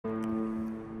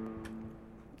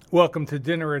Welcome to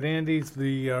Dinner at Andy's,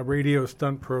 the radio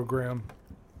stunt program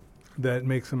that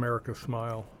makes America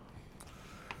smile.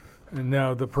 And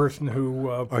now the person who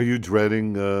Are you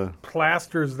dreading...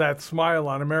 plasters that smile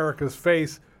on America's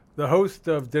face, the host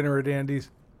of Dinner at Andy's,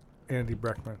 Andy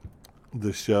Breckman.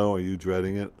 the show? Are you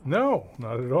dreading it? No,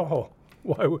 not at all.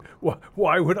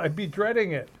 Why would I be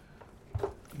dreading it?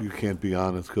 You can't be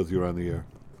honest because you're on the air.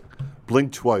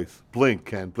 Blink twice. Blink,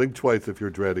 Ken. Blink twice if you're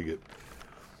dreading it.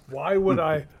 Why would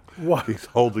I? Why? He's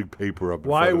holding paper up.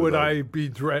 Why would I be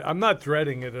I'm not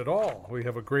dreading it at all. We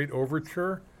have a great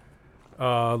overture.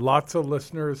 Lots of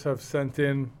listeners have sent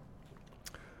in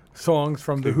songs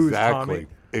from the Who's Tommy.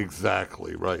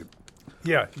 Exactly, right.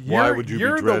 Yeah. Why would you be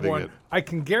you're dreading the one, it? I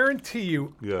can guarantee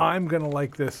you Yeah. I'm going to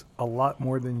like this a lot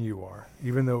more than you are,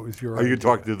 even though it was your Are you idea.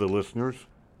 talking to the listeners?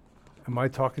 Am I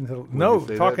talking to... When No, you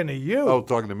say talking that? to you. Oh,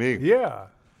 talking to me. Yeah.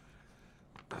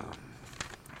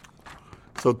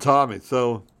 So, Tommy,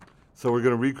 so we're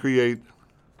going to recreate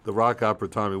the rock opera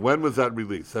Tommy. When was that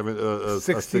released?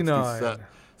 69.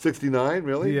 69,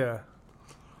 really? Yeah.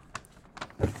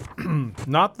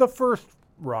 Not the first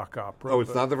rock opera. Oh, it's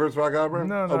but- not the first rock opera?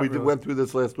 No, Oh, not we really. went through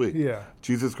this last week. Yeah.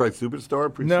 Jesus Christ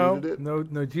Superstar preceded it? No.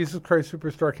 Jesus Christ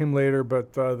Superstar came later,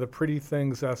 but the Pretty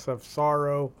Things, SF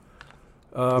Sorrow.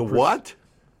 The what?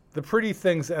 The Pretty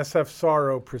Things, SF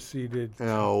Sorrow preceded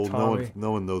No, Tommy.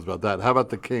 no one knows about that. How about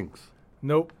the Kinks?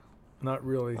 Nope, not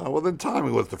really. Oh, well, then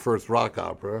Tommy was the first rock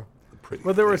opera. The Pretty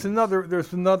Well, there's Things.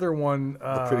 another one.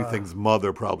 The Pretty Things'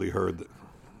 mother probably heard the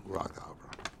rock opera.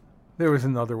 There was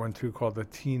another one too called the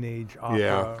Teenage Opera.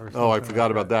 Yeah. Or Oh, I something forgot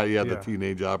like about that. Yeah, Yeah. the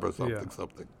teenage opera, something, Yeah.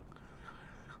 something.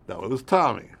 No, it was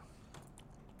Tommy.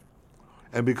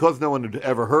 And because no one had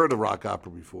ever heard a rock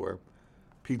opera before,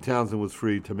 Pete Townsend was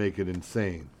free to make it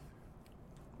insane.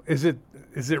 Is it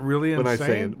really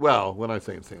insane? When I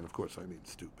say insane, of course I mean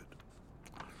stupid.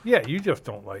 Yeah, you just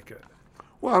don't like it.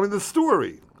 Well, I mean the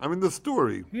story.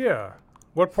 Yeah.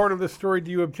 What part of the story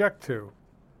do you object to?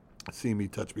 See me,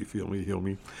 touch me, feel me, heal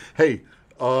me. Hey,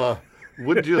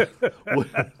 wouldn't you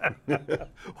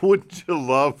wouldn't you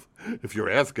love, if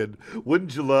you're asking,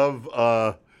 wouldn't you love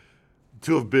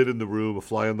to have been in the room, a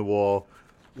fly on the wall,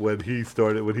 when he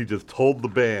just told the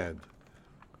band,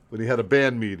 when he had a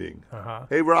band meeting. Uh-huh.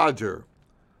 Hey, Roger.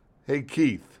 Hey,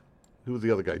 Keith. Who was the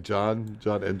other guy? John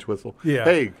Entwistle. Yeah.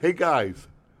 Hey, guys.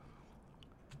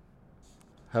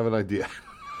 Have an idea.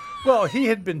 Well, he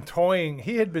had been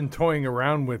toying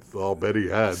around with I'll bet he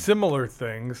had. similar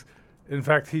things. In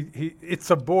fact, he It's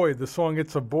a Boy, the song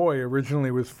It's a Boy originally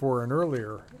was for an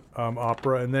earlier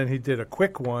opera, and then he did a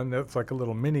quick one that's like a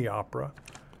little mini opera.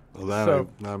 Well, that So-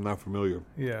 I'm not familiar.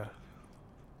 Yeah.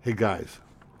 Hey, guys.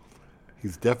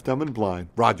 He's deaf, dumb, and blind.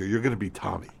 Roger, you're going to be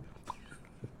Tommy.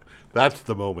 That's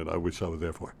the moment I wish I was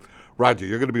there for. Roger,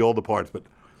 you're going to be all the parts, but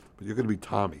you're going to be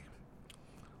Tommy.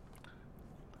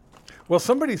 Well,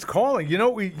 somebody's calling. You know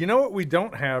what we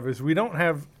don't have is we don't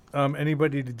have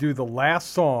anybody to do the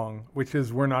last song, which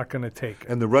is We're Not Going to Take It.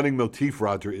 And the running motif,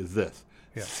 Roger, is this.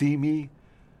 Yeah. See me,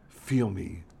 feel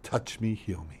me, touch me,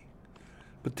 heal me.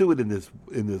 But do it in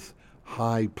this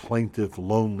high, plaintive,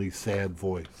 lonely, sad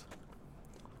voice.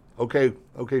 Okay,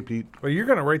 Pete. Well, you're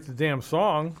going to write the damn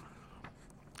song.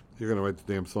 You're going to write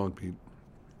the damn song, Pete.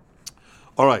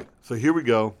 All right, so here we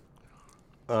go.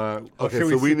 Okay, should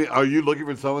so we see- are you looking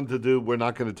for someone to do We're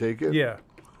Not Going to Take It? Yeah.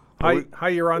 Well, Hi,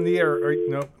 you're on the air.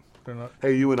 Nope, they're not.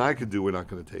 Hey, you and I could do We're Not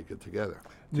Going to Take It together.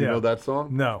 Do you Yeah. know that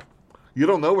song? No. You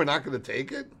don't know We're Not Going to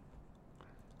Take It?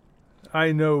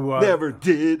 I know. Never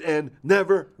did and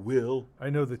never will. I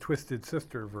know the Twisted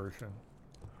Sister version.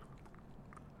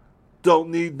 Don't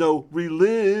need no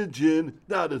religion,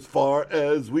 not as far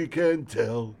as we can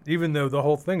tell. Even though the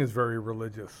whole thing is very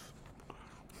religious.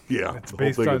 Yeah, It's the whole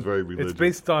based thing on. is very religious. It's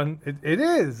based on. It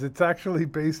is. It's actually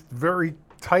based very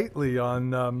tightly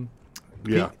on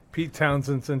Yeah. Pete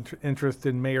Townsend's interest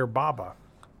in Mayor Baba.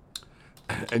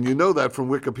 And you know that from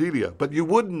Wikipedia, but you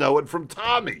wouldn't know it from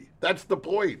Tommy. That's the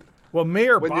point. Well,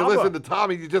 Mayor When Baba. you listen to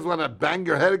Tommy, you just want to bang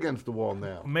your head against the wall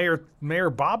now. Mayor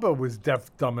Baba was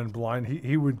deaf, dumb, and blind.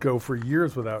 He would go for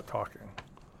years without talking.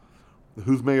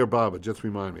 Who's Mayor Baba? Just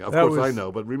remind me. Of That course I was- know,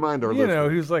 but remind our You know,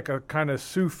 listeners. he was like a kind of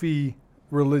Sufi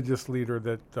religious leader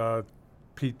that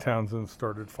Pete Townsend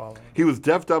started following. He was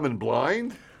deaf, dumb, and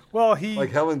blind? Well, he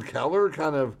Like Helen Keller,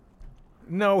 kind of?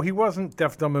 no, he wasn't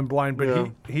deaf, dumb, and blind, but Yeah.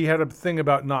 he had a thing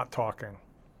about not talking.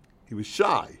 He was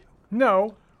shy.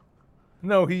 No,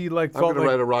 he like I'm felt going to like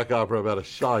write a rock opera about a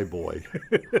shy boy.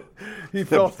 he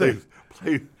felt that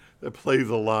that plays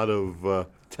a lot of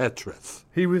Tetris.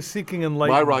 he was seeking My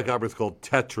enlightenment. rock opera is called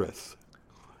Tetris.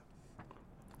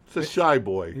 It's a shy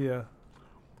boy. Yeah.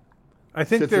 I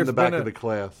think Sits in there's the back been of the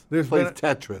class. there's Plays been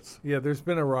Tetris. Yeah, there's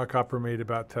been a rock opera made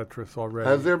about Tetris already.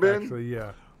 Has there been? Actually,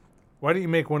 yeah. Why don't you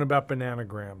make one about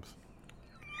bananagrams?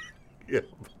 Yeah.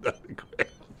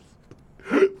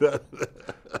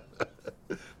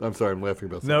 I'm sorry, I'm laughing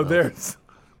about something No, else.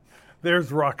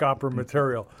 there's rock opera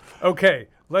material. Okay,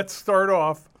 let's start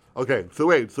off. Okay, so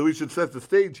wait. So we should set the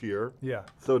stage here. Yeah,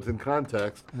 So it's in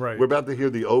context. Right. We're about to hear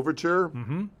the overture.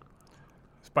 Mm-hmm.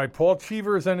 It's by Paul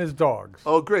Cheevers and his dogs.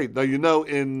 Oh, great. Now, you know,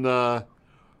 in the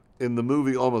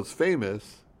movie Almost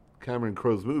Famous, Cameron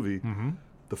Crowe's movie,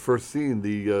 the first scene,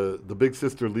 the big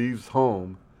sister leaves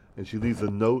home, and she leaves a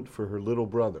note for her little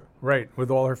brother. Right, with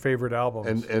all her favorite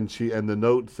albums. And the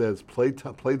note says, play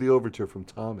the overture from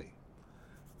Tommy,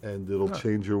 and it'll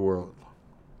change your world.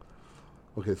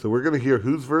 Okay, so we're going to hear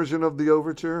whose version of the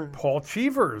overture? Paul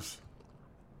Cheevers.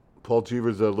 Paul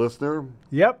Cheevers, a listener,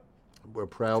 Yep. a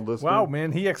proud listener. Wow,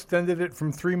 man, he extended it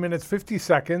from 3 minutes 50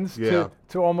 seconds Yeah.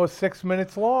 to almost 6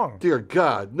 minutes long. Dear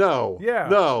God, no. Yeah.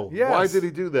 No. Yes. Why did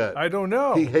he do that? I don't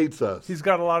know. He hates us. He's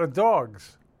got a lot of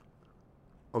dogs.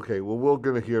 Okay, well, we're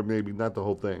going to hear maybe not the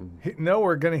whole thing. No,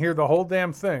 we're going to hear the whole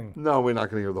damn thing. No, we're not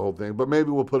going to hear the whole thing, but maybe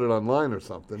we'll put it online or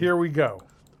something. Here we go.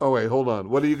 Oh, wait, hold on.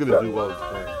 What are you going to do while it's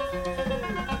playing?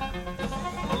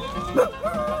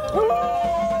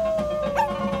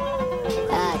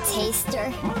 Taster?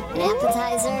 An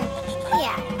appetizer?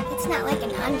 Yeah, it's not like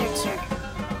an underture.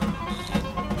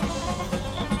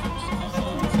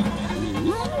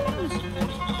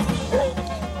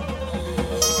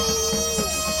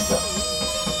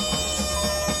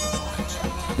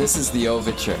 This is the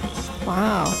overture.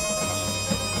 Wow.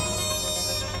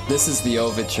 This is the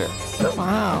overture.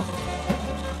 Wow.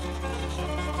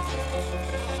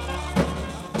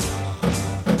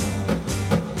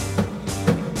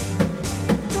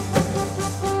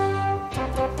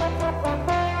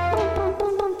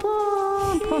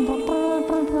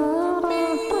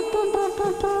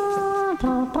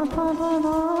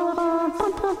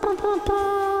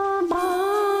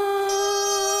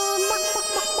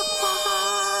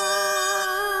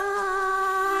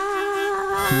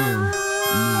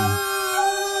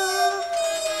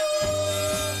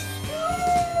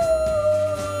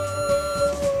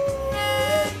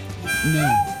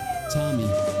 No, Tommy,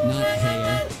 not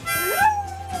hair.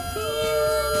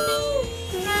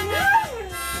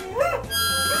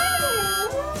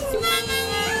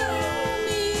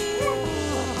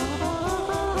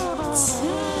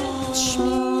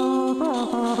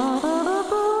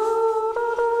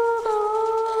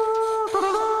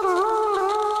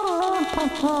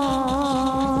 Touch me.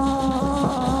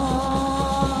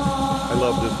 I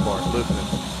love this part. Listen.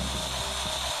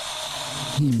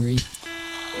 Henry.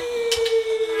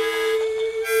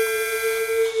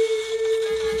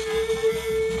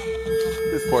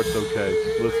 This part's okay.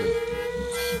 Listen.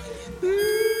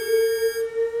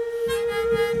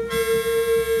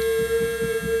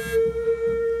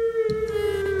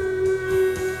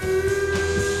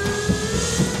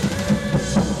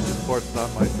 This part's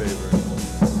not my favorite.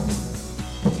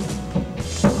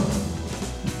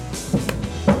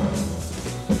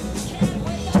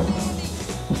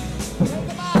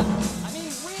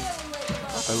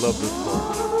 I love this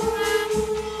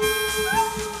part.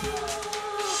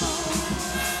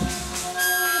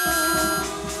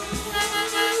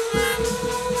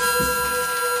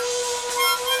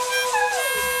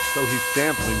 So he's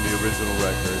sampling the original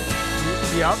record.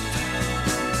 Yep.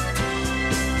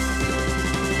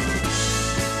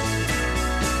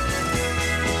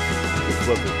 This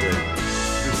was a great.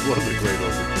 This was a great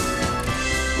overture.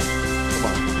 Come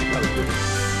on, gotta do it.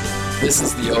 This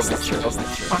is the overture.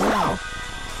 Wow.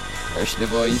 First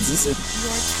of all, it's this.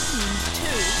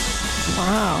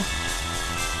 Wow.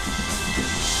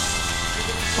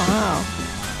 Wow.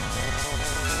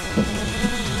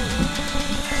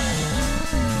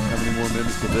 How many more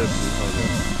minutes of this?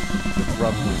 It's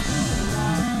roughly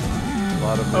a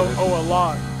lot of minutes. Oh, a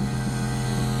lot.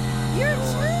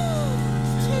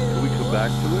 Can we come back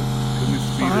to it? Can we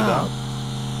speed it Wow. up?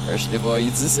 First of all,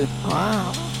 it's this.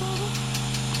 Wow.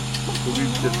 Can we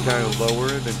just kind of lower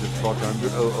it and just talk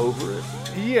over it?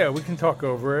 Yeah, we can talk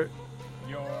over it.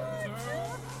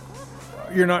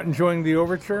 You're not enjoying the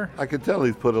overture? I can tell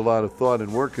he's put a lot of thought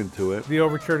and work into it. The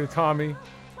overture to Tommy.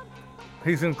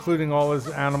 He's including all his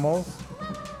animals.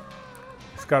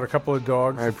 He's got a couple of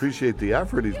dogs, I appreciate the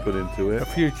effort he's put into a it.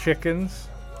 few chickens.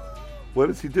 What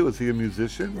does he do? Is he a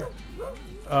musician?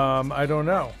 I don't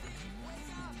know.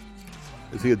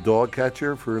 Is he a dog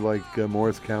catcher for like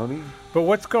Morris County? But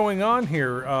what's going on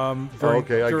here?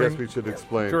 Okay, I guess we should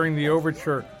explain. During the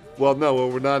overture. Well, no,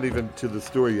 we're not even to the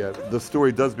story yet. The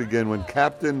story does begin when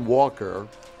Captain Walker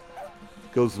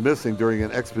goes missing during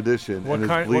an expedition and is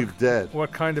What, believed dead.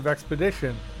 what kind of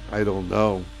expedition? I don't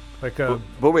know. Like a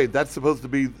But wait, that's supposed to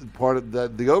be part of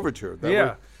the overture.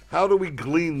 Yeah. How do we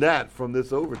glean that from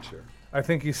this overture? I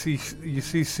think you see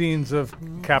scenes of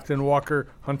Captain Walker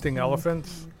hunting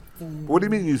elephants. What do you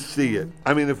mean you see it?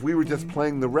 I mean, if we were just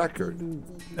playing the record.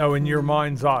 Oh, in your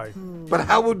mind's eye. But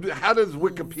how does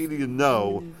Wikipedia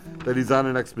know that he's on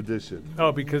an expedition?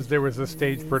 Oh, because there was a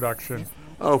stage production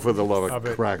Oh, for the love of of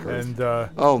it, crackers. and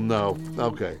Oh, no.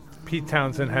 Okay. Pete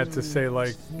Townsend had to say,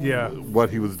 like, yeah, What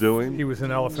he was doing? he was an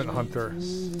elephant hunter.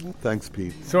 Thanks,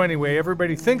 Pete. So anyway,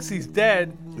 everybody thinks he's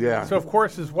dead. Yeah. So of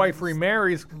course his wife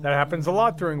remarries. That happens a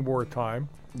lot during wartime.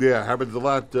 Yeah, happens a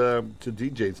lot to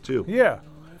DJs, too. Yeah.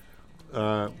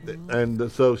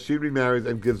 And so she remarries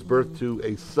and gives birth to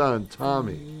a son,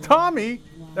 Tommy. Tommy,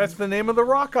 that's the name of the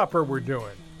rock opera we're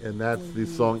doing. And that's the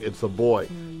song It's a Boy.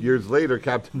 Years later,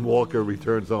 Captain Walker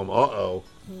returns home. Uh-oh.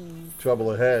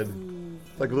 Trouble ahead.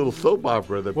 It's like a little soap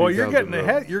opera that Well, Pete you're Townsend getting wrote.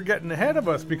 ahead. You're getting ahead of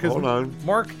us because Hold on.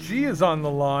 Mark G is on the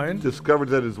line. Discovers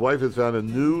that his wife has found a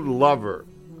new lover.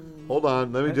 Hold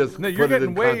on, let me just No, you're put it getting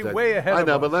in way, context. way ahead I of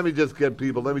know, us. but let me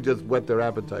just whet their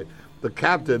appetite. The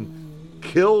captain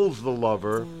kills the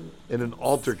lover in an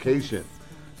altercation.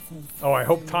 Oh, I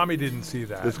hope Tommy didn't see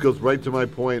that. This goes right to my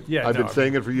point. Yeah, I've no. been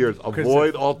saying it for years.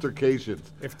 Avoid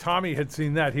altercations. If Tommy had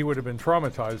seen that, he would have been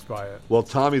traumatized by it. Well,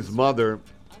 Tommy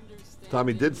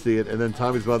did see it, and then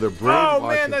Tommy's mother Oh brainwashes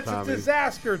man, that's Tommy. a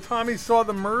disaster. Tommy saw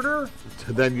the murder.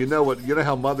 Then you know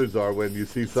how mothers are when you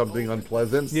see something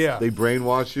unpleasant. Yeah. They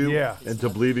brainwash you. Yeah. Into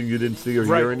believing you didn't see or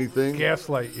Right. hear anything.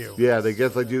 Gaslight you. Yeah, they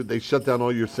gaslight you. They shut down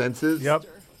all your senses. Yep.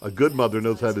 A good mother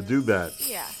knows how to do that.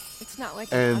 Yeah, it's not like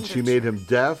And she made him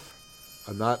deaf.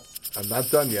 I'm not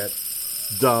done yet.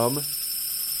 Dumb.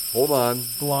 Hold on.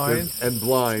 Blind. And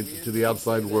blind to the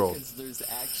outside world. There's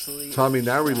actually Tommy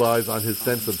now relies on his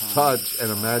sense of touch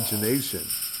and imagination.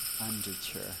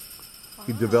 underture.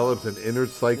 He develops an inner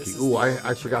psyche. Ooh,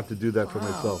 I forgot to do that for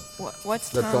myself. What's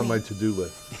That's Tommy? on my to-do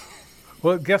list.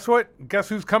 Well, guess what? Guess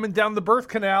who's coming down the birth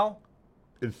canal?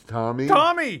 It's Tommy.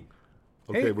 Tommy.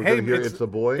 Okay, Hey, we're going to hear it's- It's a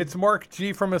Boy. It's Mark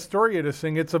G from Astoria to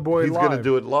sing "It's a Boy" He's live. going to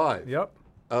do it live. Yep.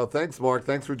 Oh, thanks, Mark.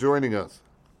 Thanks for joining us.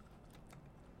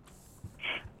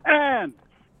 And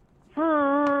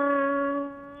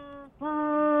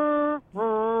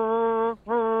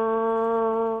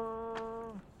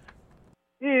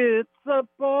it's a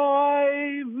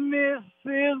boy,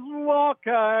 Mrs.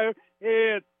 Walker.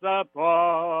 It's a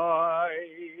boy.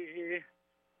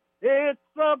 It's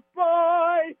a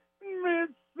boy,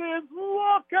 Mrs.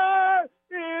 Walker.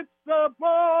 It's a boy.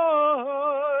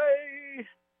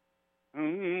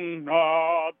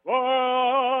 Not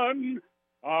born,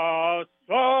 a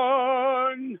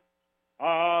son,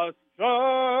 a son.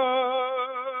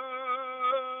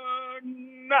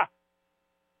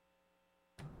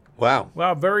 Wow.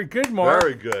 Wow, very good, Mark.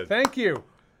 Very good. Thank you.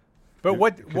 But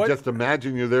what You can just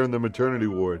imagine you're there in the maternity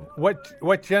ward.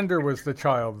 what gender was the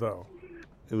child though?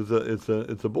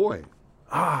 It's a boy.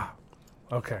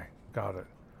 Okay, got it.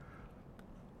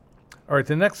 All right,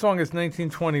 the next song is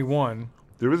 1921,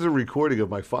 There is a recording of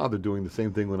my father doing the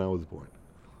same thing when I was born.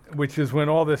 which is when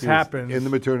all this He was happens. in the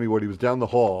maternity ward. He was down the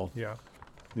hall yeah,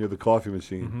 near the coffee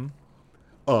machine.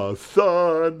 Mm-hmm. A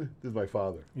son. This is my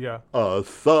father. yeah. A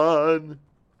son.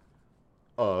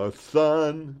 A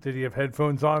son. Did he have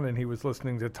headphones on and he was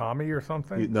listening to Tommy or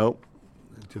something? Nope.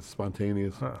 Just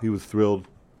spontaneous. He was thrilled.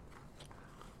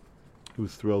 He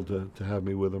was thrilled to have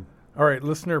me with him. All right,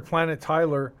 listener Planet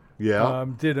Tyler Yeah.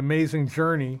 did Amazing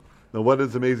Journey. Now, what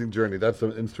is Amazing Journey? That's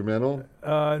an instrumental?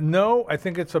 No, I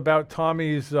think it's about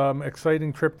Tommy's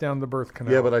exciting trip down the birth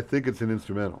canal. Yeah, but I think it's an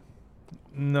instrumental.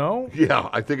 No? Yeah,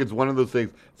 I think it's one of those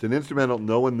things. It's an instrumental.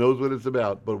 No one knows what it's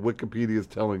about, but Wikipedia is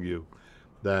telling you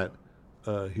that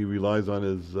he relies on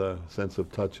his sense of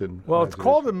touch and Well, it's imagination.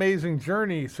 called Amazing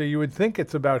Journey, so you would think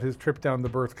it's about his trip down the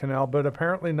birth canal, but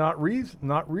apparently not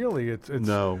really. It's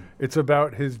No. It's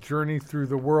about his journey through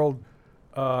the world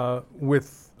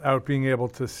without being able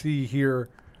to see, hear,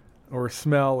 or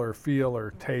smell, or feel,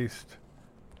 or taste,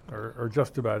 or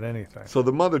just about anything. So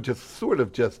the mother just sort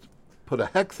of just put a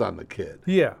hex on the kid.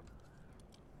 Yeah.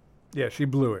 Yeah, she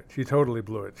blew it. She totally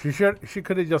blew it. She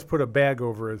could have just put a bag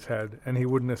over his head, and he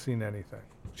wouldn't have seen anything.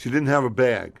 She didn't have a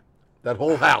bag. That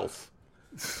whole house.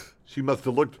 She must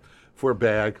have looked for a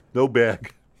bag. No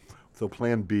bag. So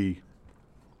plan B.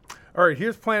 All right,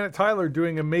 here's Planet Tyler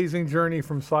doing Amazing Journey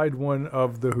from side one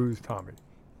of The Who's Tommy.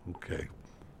 Okay.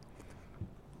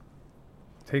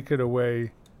 Take it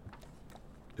away.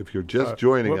 If you're just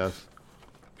joining us,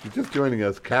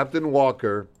 Captain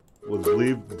Walker was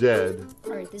believed dead.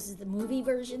 All right, this is the movie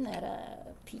version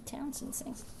that Pete Townsend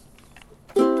sings.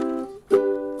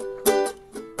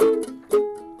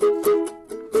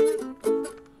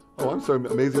 sorry.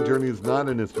 Amazing Journey is not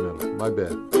an instrumental. My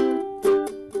bad.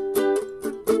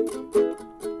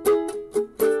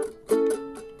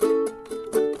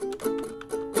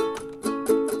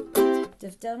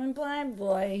 Deaf, dumb, and blind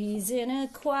boy, he's in a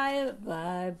quiet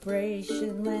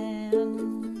vibration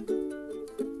land.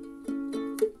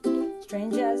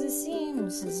 Strange as it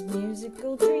seems, his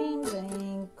musical dreams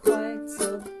ain't quite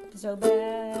so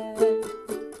bad.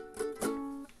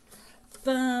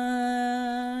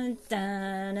 Fun,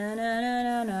 da na na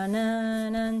na na na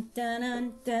na da na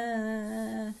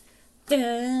da.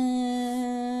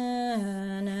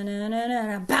 Na na na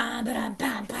na ba ba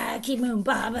ba ba, keep moving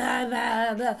ba ba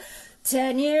ba ba.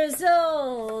 10 years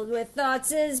old with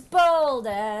thoughts as bold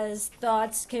as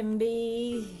thoughts can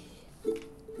be.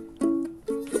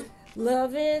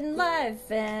 Loving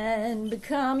life and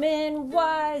becoming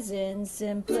wise in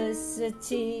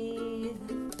simplicity.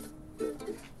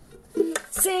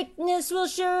 Sickness will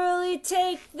surely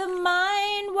take the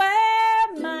mind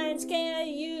where minds can't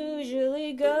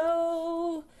usually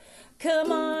go.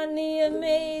 Come on the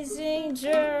amazing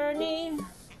journey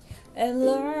and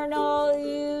learn all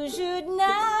you should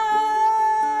know.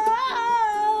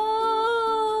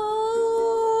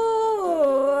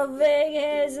 A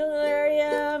vague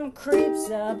delirium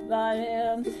creeps up on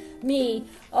him. Me,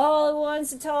 all at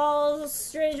once a tall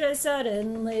stranger I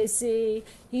suddenly see.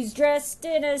 He's dressed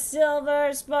in a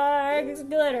silver sparks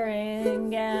glittering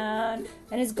gown,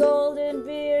 and his golden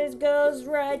beard goes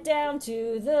right down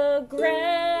to the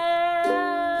ground.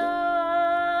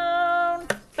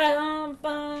 Bum,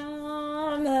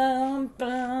 bum, bum,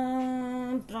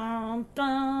 bum, bum,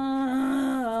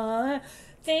 bum.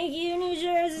 Thank you, New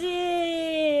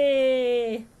Jersey.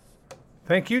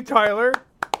 Thank you, Tyler.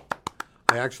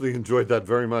 I actually enjoyed that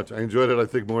very much. I enjoyed it, I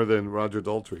think, more than Roger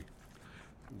Daltrey's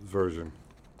version.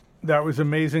 That was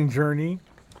Amazing Journey.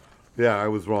 Yeah, I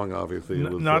was wrong, obviously. It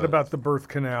was, Not about the birth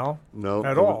canal. No,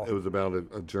 at all. It was about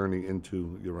a journey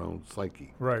into your own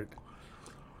psyche. Right.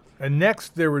 And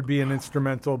next there would be an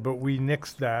instrumental, but we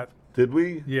nixed that. Did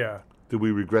we? Yeah. Do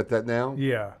we regret that now?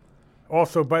 Yeah.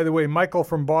 Also, by the way, Michael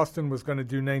from Boston was going to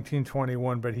do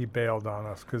 1921, but he bailed on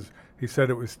us because he said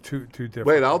it was too different.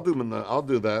 Wait, I'll do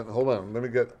that. Hold on. Let me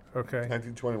get Okay.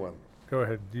 1921. Go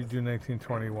ahead. You do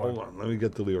 1921. Hold on. Let me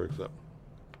get the lyrics up.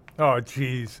 Oh,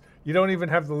 geez. You don't even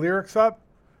have the lyrics up?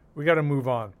 We got to move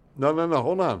on. No.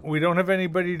 Hold on. We don't have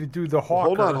anybody to do the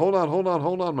Hawker. Hold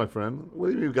on, my friend. What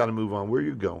do you mean you got to move on? Where are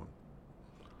you going?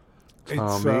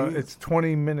 Tommy? It's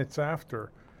 20 minutes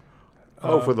after.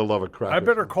 For the love of crap. I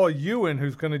better call Ewan,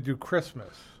 who's going to do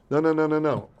Christmas. No.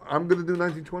 I'm going to do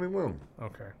 1921.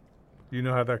 Okay. You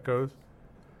know how that goes?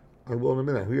 I will in a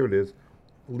minute. Here it is.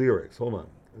 Lyrics. Hold on.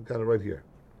 I've got it right here.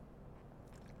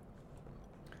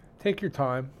 Take your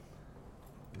time.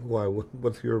 Why?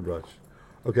 What's your rush?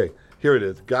 Okay. Here it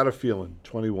is. Got a Feeling.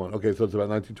 21. Okay, so it's about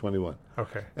 1921.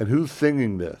 Okay. And who's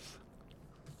singing this?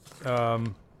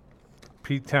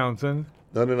 Pete Townsend.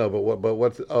 No. But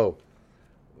what's?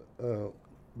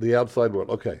 The Outside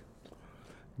World. Okay.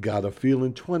 Got a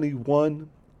Feeling 21.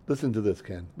 Listen to this,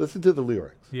 Ken. Listen to the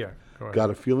lyrics. Yeah, go ahead.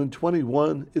 Got a Feeling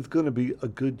 21 is going to be a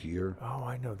good year. Oh,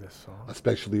 I know this song.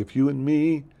 Especially if you and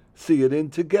me see it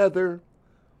in together.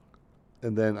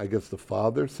 And then I guess the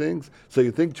father sings. So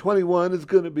you think 21 is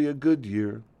going to be a good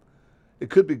year. It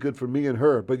could be good for me and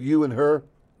her, but you and her?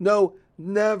 No,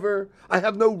 never. I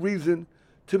have no reason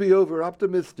to be over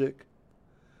optimistic.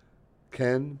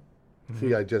 Ken?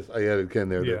 See, I added Ken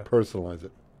there to personalize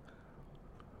it.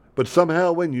 But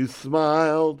somehow when you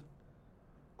smiled,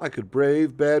 I could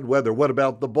brave bad weather. What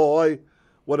about the boy?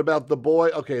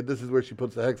 Okay, this is where she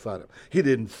puts the hex on him. He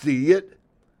didn't see it.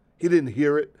 He didn't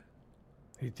hear it.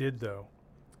 He did, though.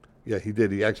 Yeah, he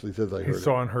did. He actually says I heard it. He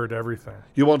saw and heard everything.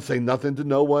 You won't say nothing to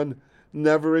no one?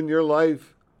 Never in your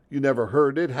life? You never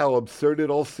heard it? How absurd it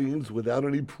all seems without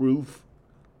any proof?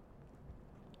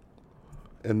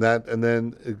 And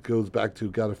then it goes back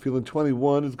to Got a Feeling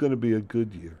 21 is going to be a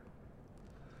good year.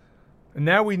 And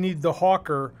now we need the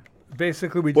Hawker.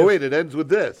 Basically, we Well, just... wait, it ends with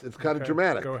this. It's kind of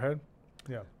dramatic. Go ahead.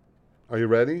 Yeah. Are you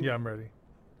ready? Yeah, I'm ready.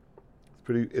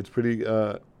 It's pretty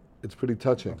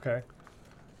touching. Okay.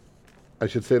 I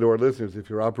should say to our listeners, if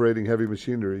you're operating heavy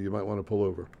machinery, you might want to pull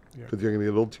over because you're going to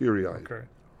get a little teary-eyed. Okay.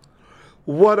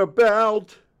 What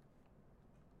about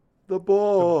the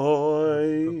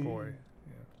boy? The boy.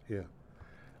 Yeah.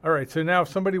 All right, so now if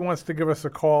somebody wants to give us a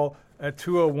call at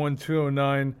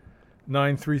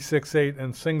 201-209-9368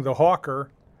 and sing the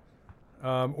Hawker,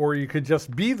 or you could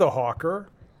just be the Hawker.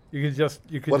 What's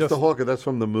the Hawker? That's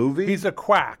from the movie? He's a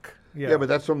quack. Yeah, but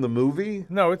that's from the movie?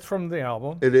 No, it's from the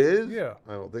album. It is? Yeah.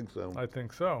 I don't think so. I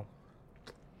think so.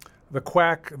 The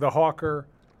quack, the Hawker,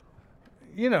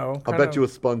 you know, I'll kind bet you a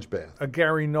of sponge bath. a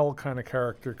Gary Null kind of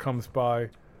character comes by,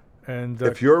 and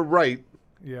If you're right,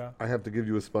 yeah, I have to give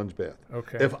you a sponge bath.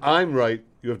 Okay. If I'm right,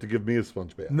 you have to give me a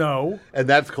sponge bath. no, And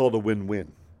that's called a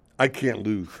win-win. I can't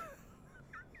lose.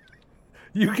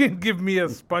 you can give me a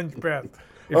sponge bath.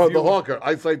 if Oh, you- the hawker,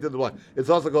 eyesight to the blind. It's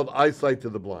also called eyesight to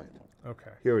the blind.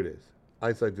 Okay, Here it is.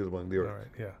 Eyesight to the blind. There all it is. right,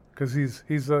 yeah, because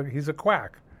he's a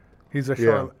quack, he's a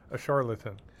Yeah. a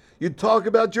charlatan. You talk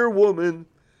about your woman.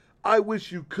 I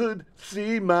wish you could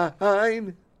see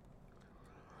mine.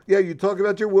 Yeah, you talk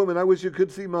about your woman. I wish you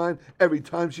could see mine. Every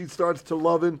time she starts to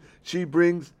lovin', she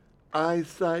brings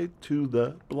eyesight to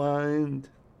the blind.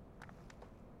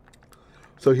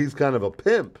 So he's kind of a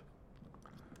pimp.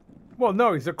 Well,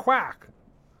 no, he's a quack.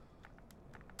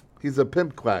 He's a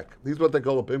pimp quack. He's what they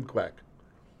call a pimp quack.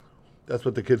 That's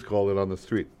what the kids call it on the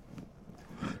street.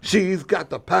 She's got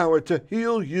the power to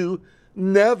heal you.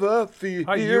 Never fear.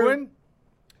 Hi, Ewan.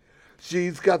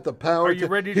 She's got the power Are you to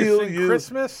ready to heal sing you.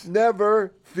 Christmas?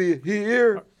 Never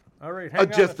fear. All right, hang on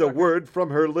Just a second. word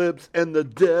from her lips, and the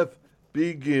deaf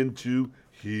begin to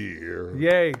hear.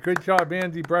 Yay, good job,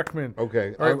 Andy Breckman.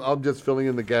 Okay, All right. I'm just filling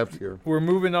in the gaps here. We're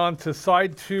moving on to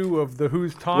side 2 of the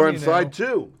Who's Tommy We're on now. side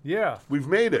 2. Yeah. We've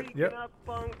made it. Yep. Up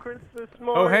on Christmas Oh,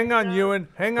 morning, hang on, Ewan.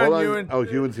 Hang Hold on, on. Ewan. Oh,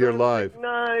 Ewan's here live.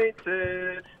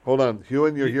 Ignited. Hold on,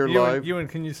 Ewan, you're here Ewan, live. Ewan,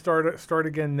 can you start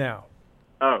again now?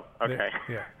 Oh, okay.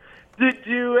 Yeah. Did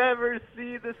you ever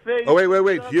see the face? Oh, wait.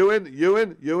 of-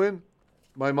 Ewan.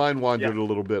 My mind wandered Yeah. a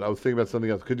little bit. I was thinking about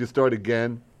something else. Could you start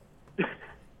again?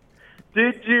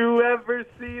 Did you ever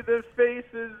see the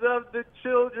faces of the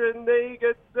children? They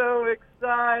get so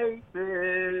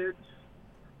excited.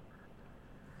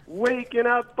 Waking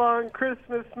up on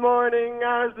Christmas morning,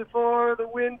 hours before the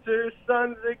winter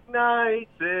sun's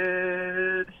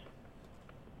ignited.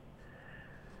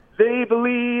 They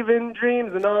believe in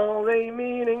dreams and all they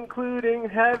mean, including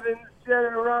heaven's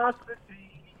generosity.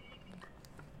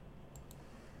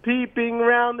 Peeping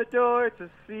round the door to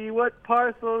see what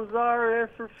parcels are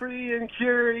for free and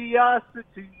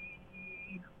curiosity.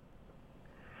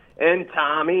 And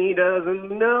Tommy doesn't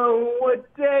know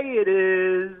what day it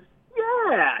is.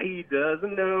 Yeah, he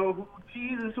doesn't know who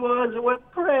Jesus was or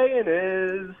what praying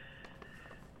is.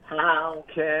 How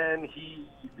can he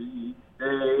be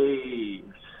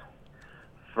saved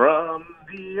from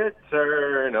the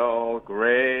eternal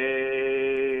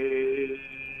grave?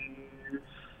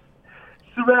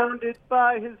 Surrounded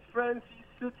by his friends, he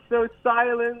sits so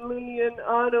silently and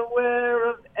unaware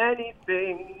of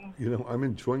anything. You know, I'm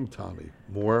enjoying Tommy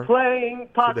more. Playing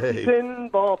pots and Today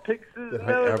pinball, picks his than I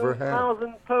nose ever and have. smiles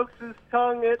and pokes his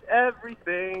tongue at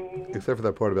everything. Except for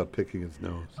that part about picking his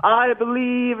nose. I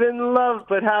believe in love,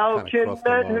 but how Kinda can crossed the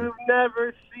men line. who've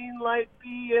never seen light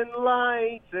be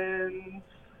enlightened?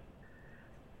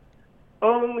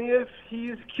 Only if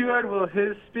he's cured will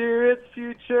his spirit's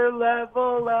future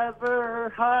level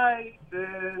ever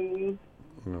heighten.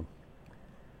 Yeah.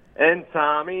 And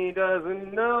Tommy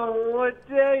doesn't know what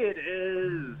day it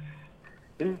is.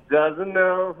 He doesn't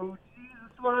know who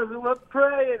Jesus was or what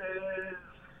praying is.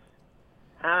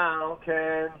 How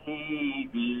can he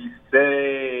be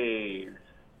saved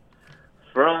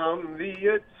from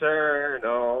the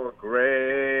eternal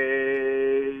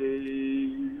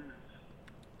grave?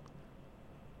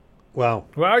 Wow.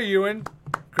 Wow, Ewan.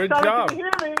 Good Tommy, job. can you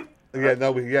hear me?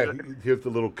 Here's the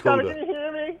little Tommy, can coda. you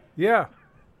hear me? Yeah,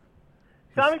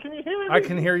 Tommy, can you hear me? I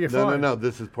can hear you fine. No,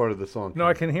 this is part of the song. No,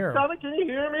 I can hear him. Tommy, can you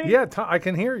hear me? Yeah, I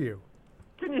can hear you.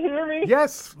 Can you hear me?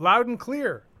 Yes, loud and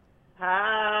clear.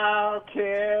 How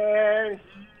can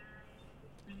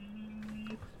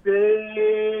he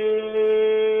be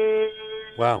saved?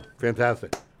 Wow,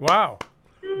 fantastic. Wow.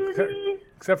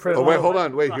 Except for Oh, wait, hold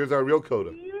on. Wait, here's our real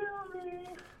coda.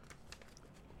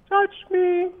 Touch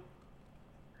me.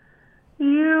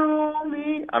 You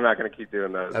me. I'm not going to keep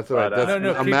doing those. That's all right. but, That's,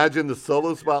 No, keep- imagine the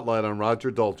solo spotlight on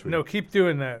Roger Daltrey. No, keep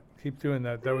doing that. Keep doing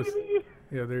that. That was.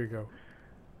 Yeah, there you go.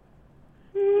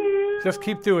 Just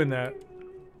keep doing that.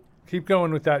 Keep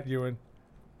going with that, Ewan.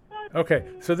 Okay,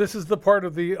 so this is the part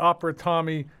of the opera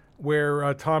Tommy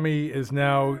where Tommy is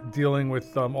now dealing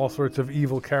with all sorts of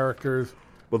evil characters,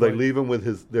 Well, they leave him with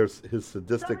his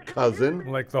sadistic cousin,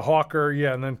 like the Hawker,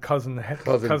 yeah, and then cousin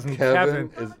Kevin, Kevin,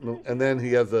 and then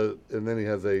he has a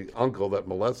uncle that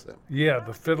molests him. yeah,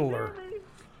 the fiddler,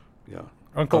 Yeah,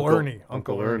 Uncle Ernie,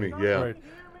 Uncle Ernie, yeah. right.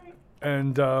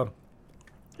 And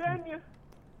Can you?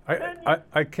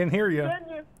 I can hear you. Can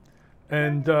you?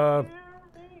 And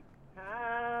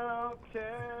How can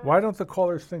why don't the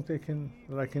callers think that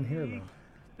I can hear them?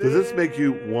 Does this make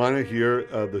you want to hear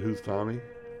the Who's Tommy?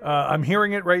 I'm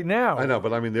hearing it right now. I know,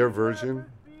 but I mean their version.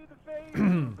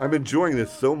 I'm enjoying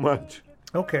this so much.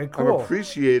 Okay, I'm cool.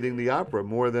 appreciating the opera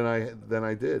more than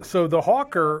I did. So the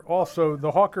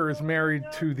Hawker is married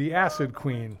to the Acid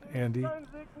Queen, Andy.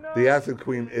 The Acid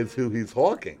Queen is who he's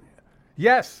hawking.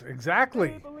 Yes,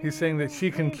 exactly. He's saying that she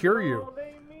can cure you.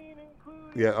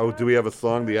 Yeah. Oh, do we have a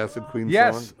song, the Acid Queen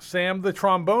Yes, song? Sam, the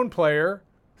trombone player,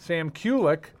 Sam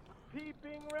Kulik,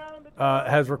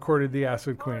 has recorded the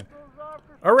Acid Queen.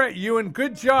 All right, Ewan,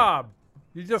 good job.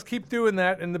 You just keep doing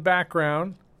that in the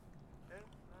background.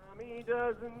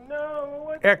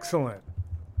 Excellent.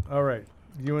 All right,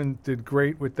 Ewan did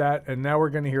great with that, and now we're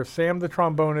going to hear Sam, the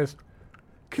trombonist,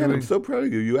 Ken, I'm so proud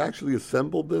of you. You actually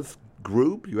assembled this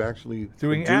group. You actually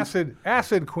doing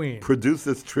Acid Queen. produced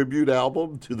this tribute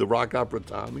album to the rock opera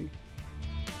Tommy.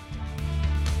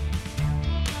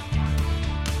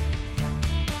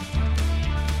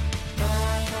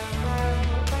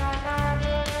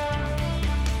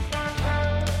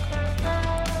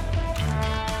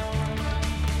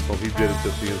 Well, he did it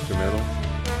just the instrumental.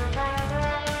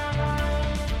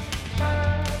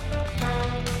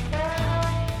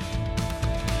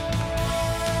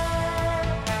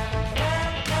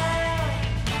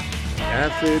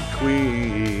 Acid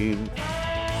Queen,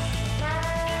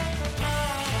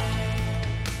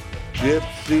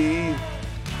 Gypsy,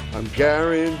 I'm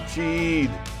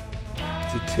guaranteed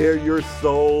to tear your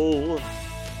soul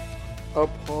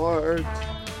apart.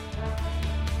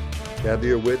 Gather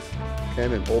your wits,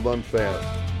 Ken, and hold on fast.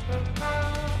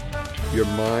 Your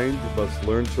mind must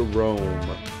learn to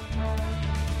roam,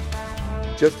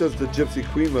 just as the Gypsy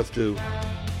Queen must do.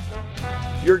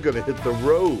 You're gonna hit the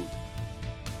road.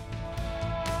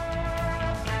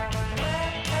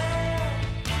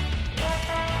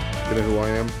 You know who I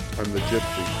am? I'm the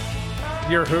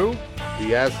Gypsy. You're who?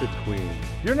 The Acid Queen.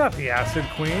 You're not the Acid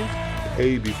Queen.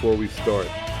 Hey, before we start.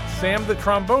 Sam, the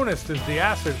trombonist, is the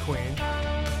Acid Queen.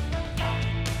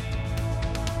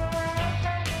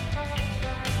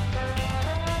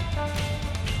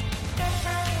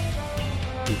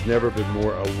 He's never been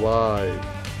more alive.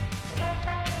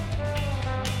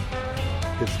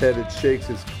 His head, it shakes,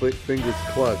 his fingers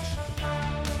clutch.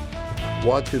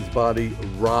 Watch his body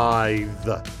writhe.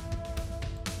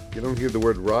 You don't hear the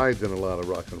word writhe in a lot of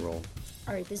rock and roll.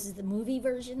 All right, this is the movie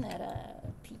version that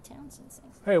Pete Townsend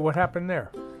sings. Hey, what happened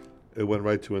there? It went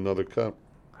right to another cup.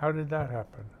 How did that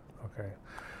happen? Okay.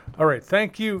 All right.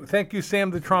 Thank you, Sam,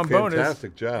 the trombonist.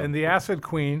 Fantastic job. And the Acid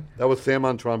Queen. That was Sam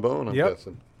on trombone, I'm Yep.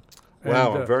 guessing.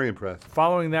 Wow, And, I'm very impressed.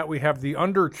 Following that, we have the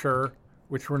Underture,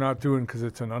 which we're not doing because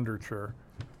it's an Underture.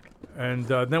 And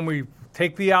then we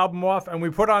take the album off and we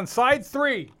put on side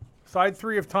 3. Side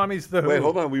 3 of Tommy's The Who. Wait,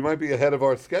 hold on. We might be ahead of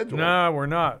our schedule. No, we're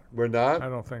not. We're not? I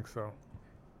don't think so.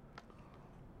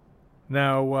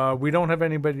 Now, we don't have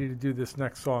anybody to do this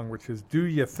next song, which is Do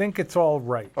You Think It's All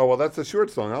Right? Oh, well, that's a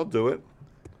short song. I'll do it.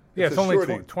 Yeah, It's it's a only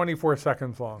shorty. 24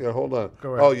 seconds long. Yeah, hold on.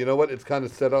 Go ahead. Oh, you know what? It's kind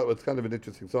of set up. It's kind of an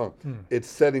interesting song. It's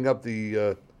setting up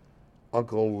the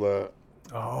Uncle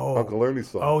Ernie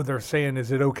song. Oh, they're saying,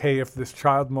 is it okay if this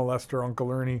child molester,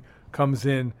 Uncle Ernie, comes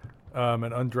in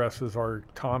and undresses our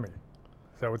Tommy?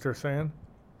 Is that what they're saying?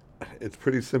 It's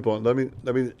pretty simple. Let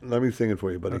me sing it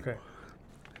for you, buddy. Okay.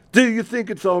 Do you think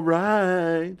it's all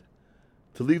right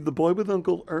to leave the boy with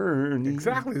Uncle Ernie?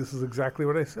 Exactly. This is exactly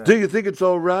what I said. Do you think it's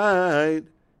all right?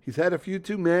 He's had a few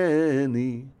too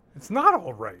many. It's not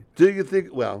all right. Do you think?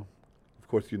 Well, of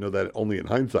course, you know that only in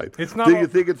hindsight. It's not Do all- you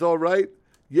think it's all right?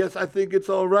 Yes, I think it's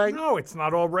all right. No, it's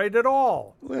not all right at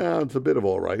all. Well, it's a bit of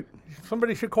all right.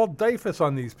 Somebody should call DYFUS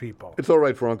on these people. It's all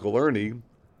right for Uncle Ernie.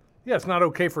 Yeah, it's not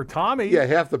okay for Tommy. Yeah,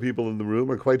 half the people in the room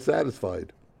are quite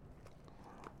satisfied.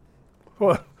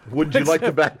 Well, Wouldn't you like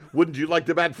to bat? Wouldn't you like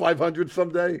to bat 500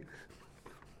 someday?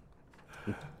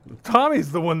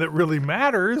 Tommy's the one that really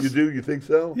matters. You do? You think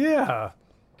so? Yeah.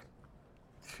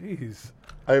 Jeez.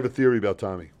 I have a theory about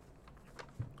Tommy.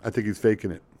 I think he's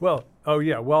faking it. Well, oh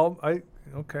yeah. Well,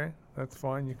 okay. That's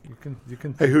fine. You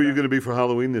can. Hey, who are you think going to be for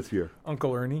Halloween this year? that.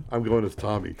 Uncle Ernie. I'm going as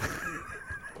Tommy.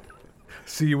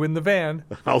 See you in the van.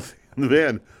 I'll see you in the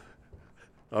van.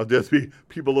 I'll just be,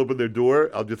 people open their door,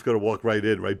 I'll just go to walk right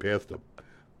in, right past them.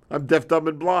 I'm deaf, dumb,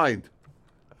 and blind.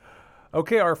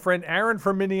 Okay, our friend Aaron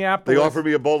from They Minneapolis. offer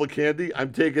me a bowl of candy,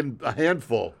 I'm taking a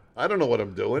handful. I don't know what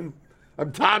I'm doing.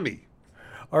 I'm Tommy.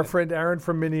 Our friend Aaron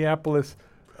from Minneapolis.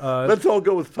 Let's all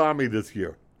go with Tommy this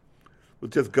year. We'll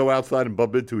just go outside and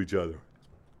bump into each other.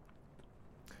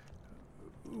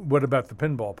 What about the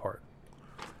pinball part?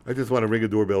 I just want to ring a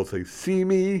doorbell and say, see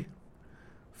me,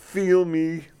 feel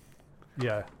me.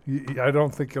 Yeah, I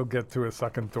don't think you'll get to a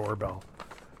second doorbell.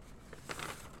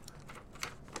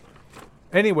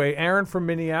 Anyway, Aaron from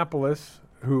Minneapolis,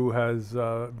 who has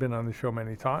been on the show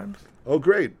many times, Oh,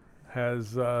 great.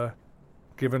 has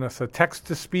giving us a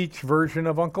text-to-speech version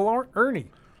of Uncle Ernie.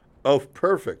 Oh,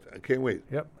 perfect. I can't wait.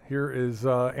 Yep. Here is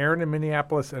Aaron in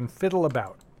Minneapolis and Fiddle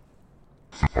About.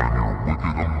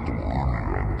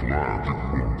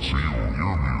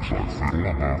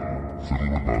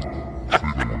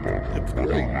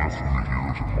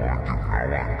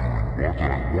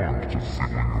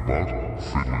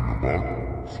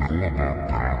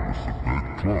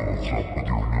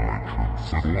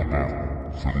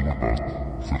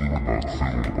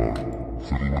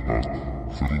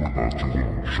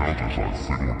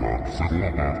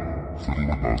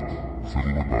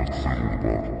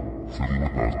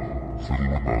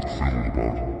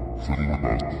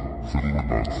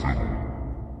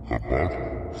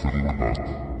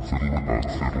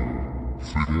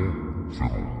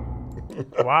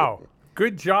 Wow.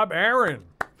 Good job, Aaron.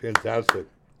 Fantastic.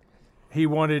 He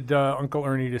wanted Uncle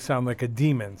Ernie to sound like a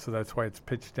demon, so that's why it's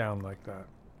pitched down like that.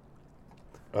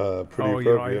 Pretty Oh, you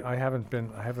know, appropriate. I haven't been.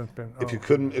 If you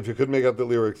couldn't make out the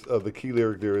lyrics, the key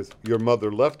lyric there is, "Your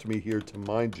mother left me here to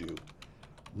mind you.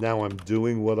 Now I'm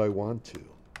doing what I want to.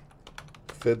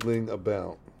 Fiddling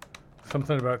about."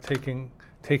 Something about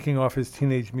taking off his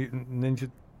Teenage Mutant Ninja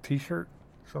T-shirt,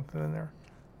 something in there,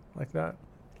 like that.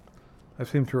 I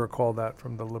seem to recall that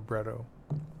from the libretto.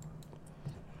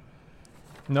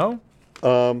 No?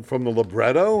 From the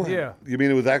libretto? Yeah. You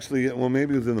mean it was actually, well,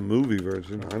 maybe it was in the movie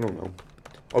version. I don't know.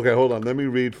 Okay, hold on. Let me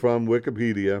read from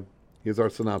Wikipedia. Here's our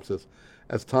synopsis.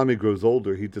 As Tommy grows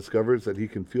older, he discovers that he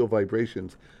can feel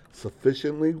vibrations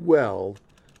sufficiently well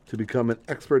to become an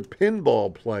expert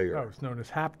pinball player. Oh, it's known as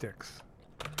haptics.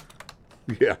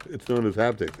 Yeah, it's known as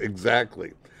haptics.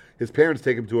 Exactly. His parents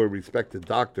take him to a respected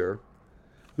doctor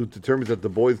who determines that the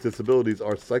boy's disabilities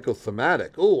are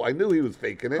psychosomatic. Oh, I knew he was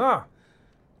faking it. Huh.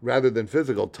 Rather than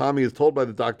physical. Tommy is told by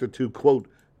the doctor to, quote,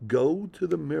 go to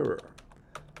the mirror,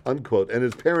 unquote. And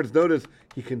his parents notice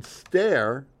he can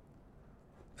stare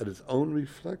at his own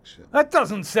reflection. That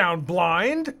doesn't sound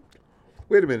blind.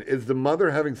 Wait a minute. Is the mother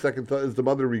having second thought? Is the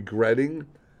mother regretting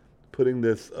putting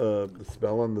this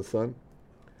spell on the son?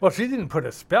 Well, she didn't put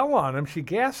a spell on him. She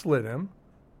gaslit him.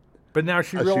 But now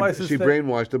she realizes she that...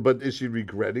 brainwashed him, but is she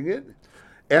regretting it?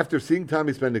 After seeing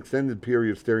Tommy spend extended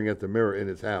periods staring at the mirror in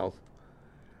his house,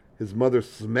 his mother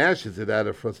smashes it out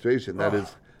of frustration. That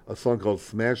is a song called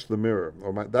Smash the Mirror.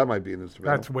 That might be an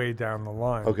instrumental. That's way down the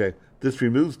line. Okay. This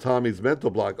removes Tommy's mental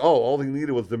block. Oh, all he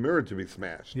needed was the mirror to be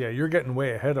smashed. Yeah, you're getting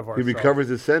way ahead of He ourselves. recovers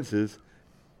his senses,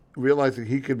 realizing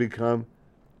he can become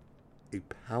a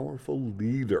powerful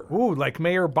leader. Ooh, like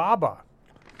Mayor Baba.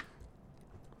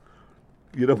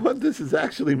 You know what? This is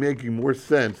actually making more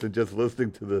sense than just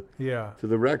listening to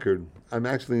the record. I'm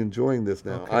actually enjoying this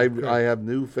now. Okay, I have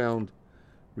newfound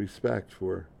respect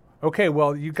for. Okay,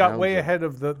 well, you got way Townsend. ahead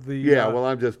of the Yeah, well,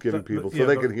 I'm just giving people so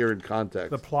they the- can hear in context.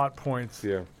 the plot points.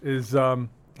 Yeah. Is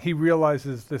he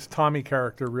realizes, this Tommy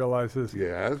character realizes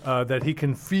Yes. that he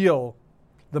can feel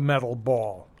the metal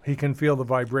ball. He can feel the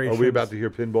Are vibrations. we about to hear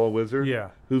Pinball Wizard?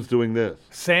 Yeah. Who's doing this?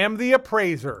 Sam the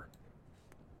Appraiser.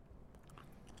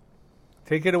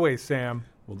 Take it away, Sam.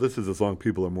 Well, this is a song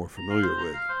people are more familiar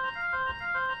with.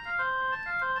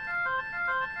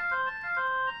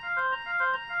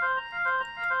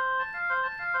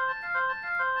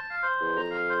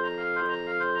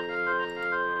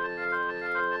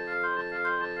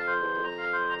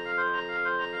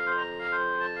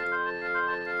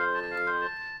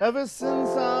 Ever since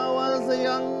I was a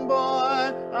young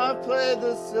boy, I've played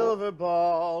the silver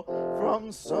ball.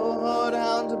 From Soho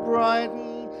down to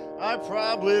Brighton, I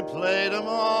probably played 'em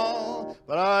all.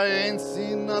 But I ain't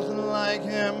seen nothing like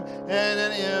him in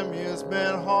any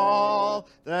amusement hall.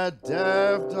 That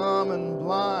deaf, dumb, and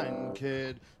blind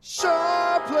kid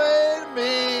sure played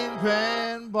mean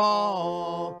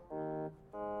pinball.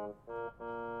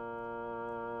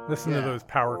 Listen to those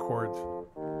power chords.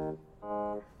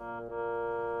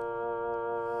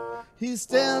 He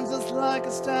stands just like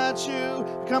a statue,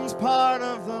 becomes part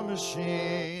of the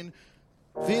machine.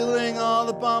 Feeling all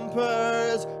the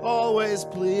bumpers, always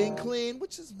playing clean,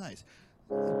 which is nice.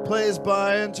 Plays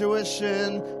by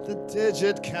intuition, the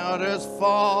digit counters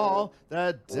fall.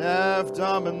 That deaf,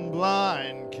 dumb, and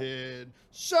blind kid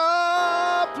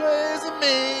sure plays a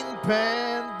mean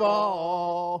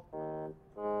pinball.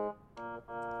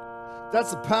 That's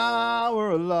the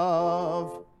power of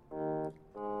love.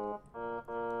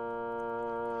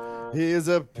 He's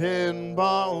a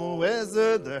pinball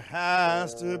wizard, there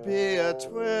has to be a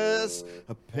twist.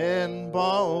 A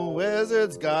pinball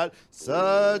wizard's got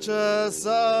such a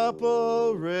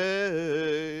supple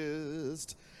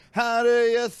wrist. How do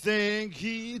you think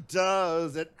he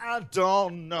does it? I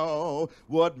don't know.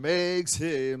 What makes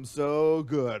him so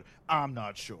good? I'm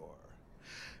not sure.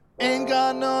 Ain't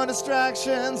got no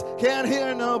distractions, can't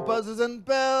hear no buzzes and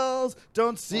bells,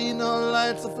 don't see no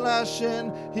lights a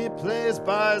flashing, he plays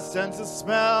by sense of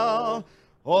smell.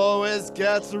 Always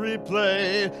gets a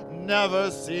replay, never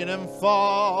seen him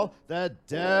fall. That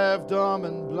deaf, dumb,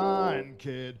 and blind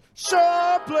kid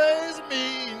sure plays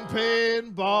mean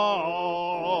pinball.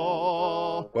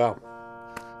 Wow.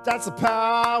 That's the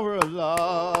power of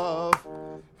love.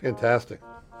 Fantastic.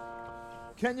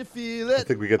 Can you feel it? I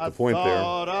think we get the point there.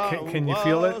 Can you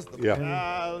feel it?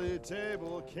 Yeah.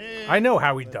 I know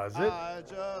how he does it.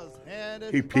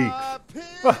 He peaks.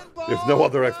 There's no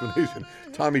other explanation.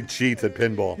 Tommy cheats at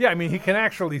pinball. Yeah, I mean, he can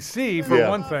actually see, for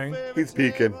one thing. He's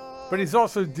peaking. But he's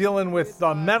also dealing with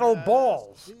metal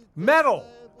balls.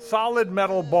 Solid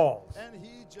metal balls.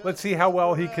 Let's see how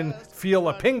well he can feel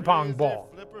a ping pong ball.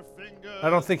 I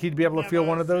don't think he'd be able to feel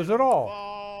one of those at all.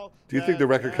 Do you think the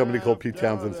record company called Pete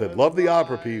Townsend said, "Love the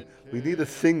opera, Pete. We need a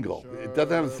single. It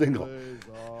doesn't have a single.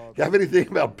 You have anything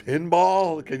about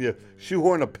pinball? Can you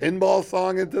shoehorn a pinball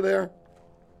song into there?"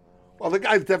 Well, the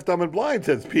guy's deaf, dumb, and blind,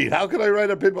 says Pete. How can I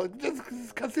write a pinball?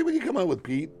 Just see what you come out with,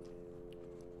 Pete.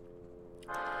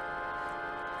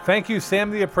 Thank you, Sam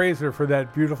the Appraiser, for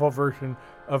that beautiful version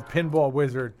of Pinball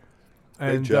Wizard.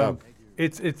 And Great job.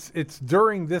 It's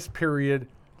during this period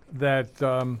that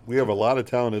we have a lot of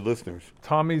talented listeners.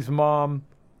 Tommy's mom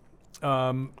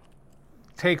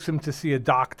takes him to see a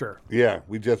doctor. Yeah,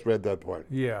 we just read that part.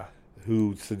 Yeah.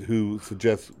 Who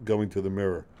suggests going to the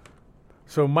mirror.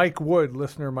 So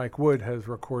listener Mike Wood, has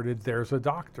recorded There's a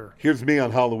Doctor. Here's me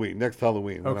on Halloween, next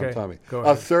Halloween, when Okay, I'm Tommy. go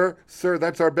ahead. Sir,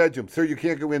 that's our bedroom. Sir, you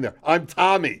can't go in there. I'm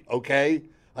Tommy, okay?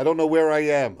 I don't know where I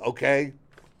am, okay?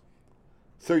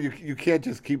 Sir, you can't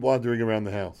just keep wandering around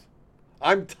the house.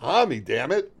 I'm Tommy,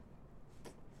 damn it.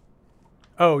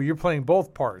 Oh, you're playing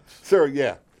both parts. Sir,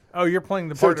 yeah. Oh, you're playing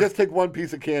the Sir, part just take one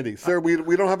piece of candy. Sir, we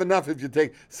don't have enough if you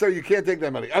take... Sir, you can't take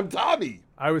that money. I'm Tommy.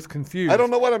 I was confused. I don't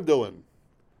know what I'm doing.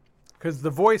 Because the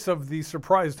voice of the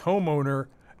surprised homeowner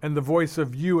and the voice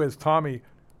of you as Tommy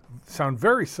sound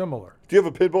very similar. Do you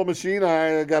have a pinball machine?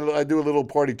 I do a little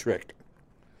party trick.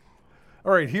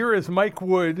 All right, here is Mike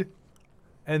Wood,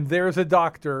 and There's a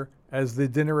Doctor, as the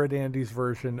Dinner at Andy's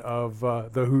version of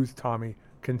The Who's Tommy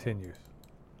continues.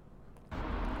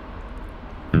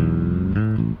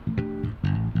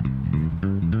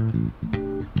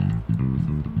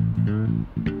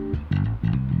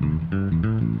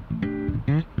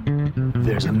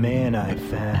 There's a man I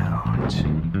found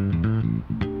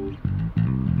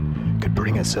could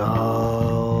bring us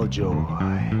all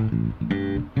joy.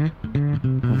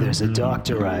 There's a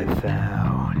doctor I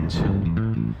found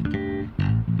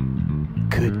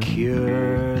could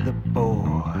cure the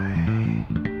boy.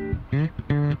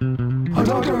 A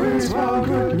doctor is found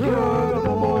could cure the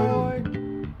boy.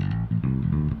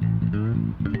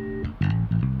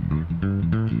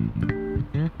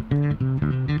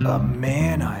 A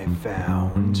man I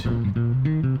found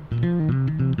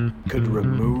could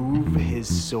remove his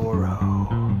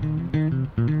sorrow.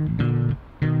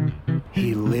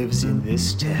 He lives in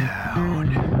this town.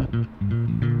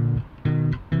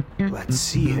 Let's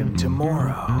see him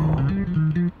tomorrow.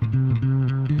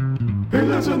 He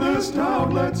lives in this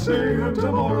town. Let's see him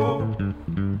tomorrow.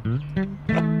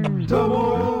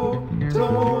 Tomorrow,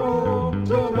 tomorrow,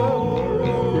 tomorrow.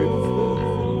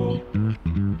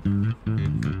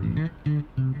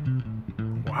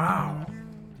 Wow.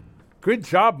 Good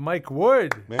job, Mike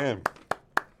Wood. Man.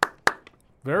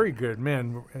 Very good,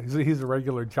 man. He's a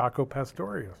regular Jaco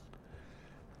Pastorius.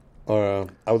 I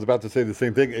was about to say the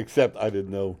same thing, except I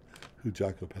didn't know who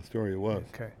Jaco Pastoria was.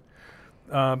 Okay.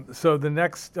 So the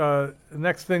next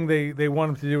thing they want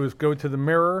him to do is go to the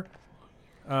mirror.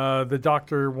 The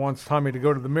doctor wants Tommy to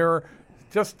go to the mirror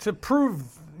just to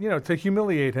prove, to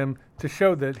humiliate him, to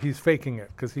show that he's faking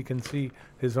it because he can see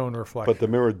his own reflection. But the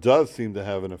mirror does seem to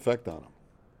have an effect on him.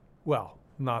 Well,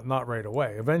 not right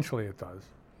away. Eventually it does.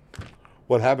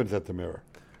 What happens at the mirror?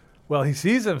 Well, he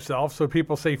sees himself, so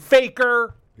people say,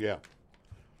 faker! Yeah.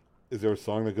 Is there a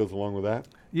song that goes along with that?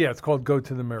 Yeah, it's called Go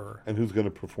to the Mirror. And who's going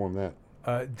to perform that?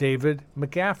 David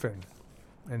McGaffin.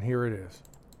 And here it is.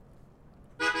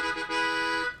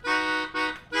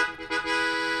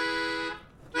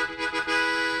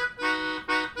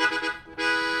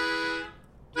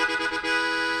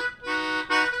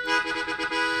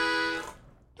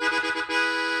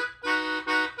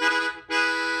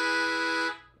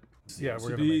 Yeah,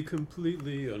 we're to gonna be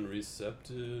completely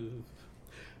unreceptive.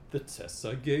 The tests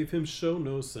I gave him show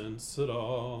no sense at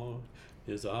all.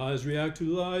 His eyes react to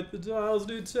light the dials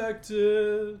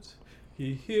detected.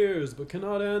 He hears but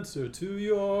cannot answer to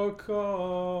your call.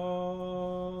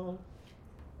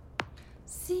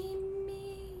 See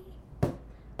me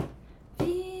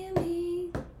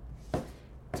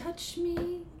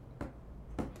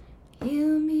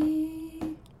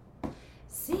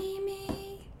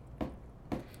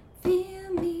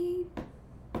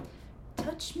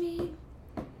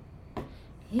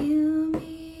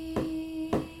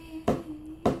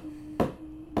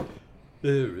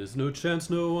There is no chance,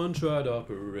 no untried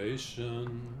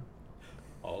operation.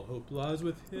 All hope lies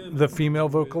with him. The female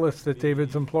vocalist that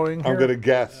David's employing here? I'm going to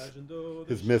guess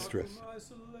his mistress.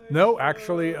 No,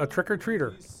 actually a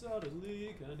trick-or-treater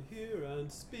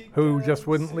who just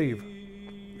wouldn't leave.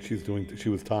 She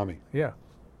was Tommy. Yeah.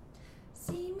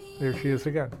 There she is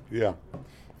again. Yeah.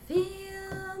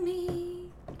 Feel me,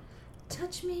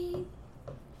 touch me,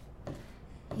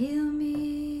 heal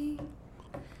me,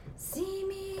 see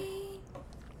me,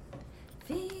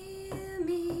 feel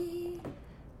me,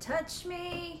 touch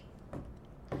me,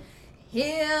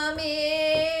 heal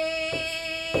me.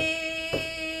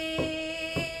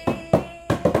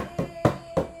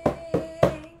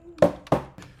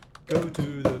 Go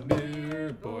to the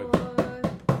mirror, boy.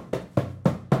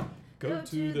 Go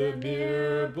to the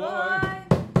mirror, boy.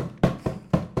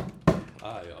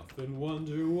 I often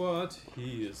wonder what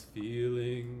he is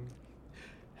feeling.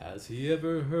 Has he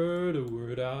ever heard a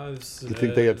word I've said? You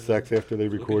think they had sex after they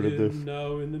recorded this?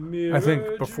 Now in the mirror, I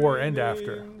think before and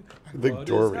after. I think what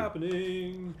Dory. is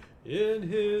happening in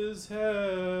his head?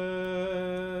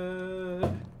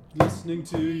 Listening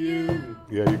to you.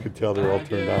 Yeah, you could tell they're all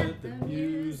turned on. The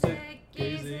music,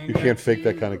 gazing You can't fake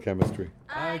that kind of chemistry.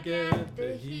 I get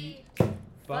the heat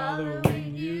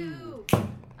following you.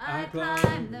 I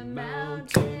climb the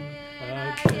mountain.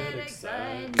 I get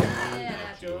excited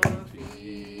at your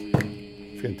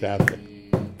feet. Fantastic.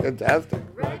 Fantastic.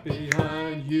 Right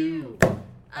behind you,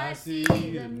 I see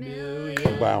the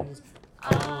millions. Wow.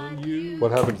 On you.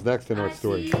 What happens next in our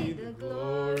story? See the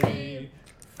glory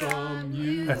from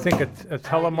you. I think a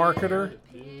telemarketer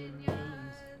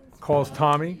calls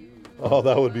Tommy. Oh,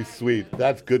 that would be sweet.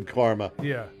 That's good karma.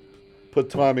 Yeah.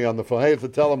 Put Tommy on the phone. Hey, it's a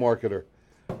telemarketer.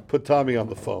 Put Tommy on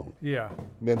the phone. Yeah.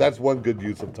 Man, that's one good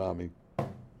use of Tommy.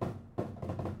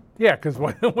 Yeah, because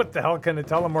what the hell can a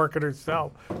telemarketer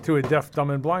sell to a deaf, dumb,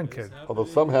 and blind kid? Although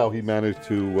somehow he managed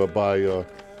to buy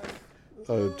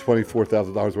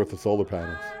 $24,000 worth of solar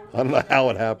panels. I don't know how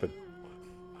it happened.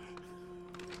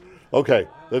 Okay.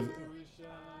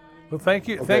 Well, thank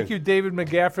you, David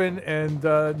McGaffin and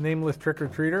Nameless Trick or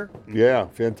Treater. Yeah,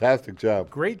 fantastic job.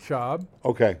 Great job.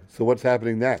 Okay, so what's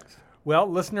happening next? Well,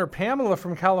 listener Pamela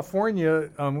from California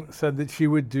said that she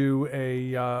would do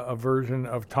a version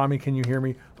of Tommy, Can You Hear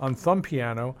Me on thumb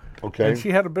piano. Okay. And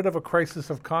she had a bit of a crisis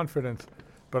of confidence.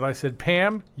 But I said,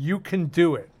 Pam, you can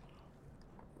do it.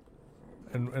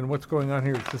 And what's going on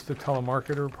here? Is this the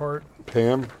telemarketer part?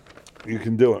 Pam, you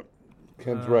can do it.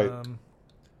 Ken's right.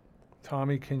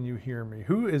 Tommy, can you hear me?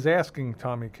 Who is asking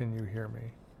Tommy, can you hear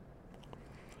me?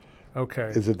 Okay.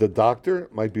 Is it the doctor?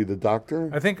 Might be the doctor.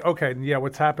 I think, okay, yeah,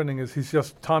 what's happening is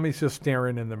Tommy's just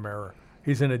staring in the mirror.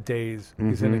 He's in a daze.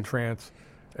 He's in a trance.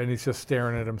 And he's just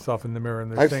staring at himself in the mirror.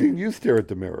 And they're I've saying, seen you stare at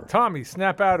the mirror. Tommy,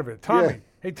 snap out of it. Tommy. Yeah.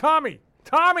 Hey, Tommy.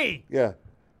 Tommy. Yeah.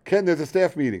 Ken, there's a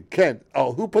staff meeting. Ken.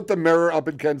 Oh, who put the mirror up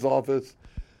in Ken's office?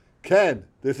 Ken,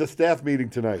 there's a staff meeting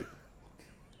tonight.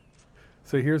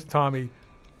 So here's Tommy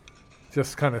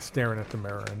just kind of staring at the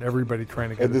mirror and everybody trying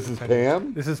to get And his this is attention.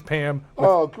 Pam? This is Pam.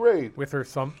 Oh, great. With her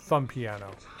thumb piano.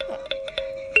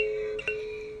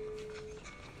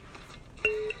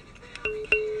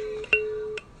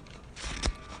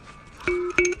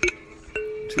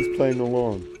 She's playing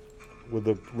along with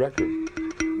a record.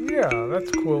 Yeah,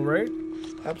 that's cool, right?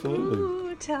 Absolutely.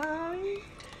 Ooh, Tommy.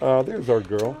 There's our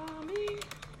girl.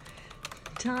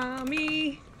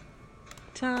 Tommy.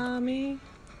 Tommy.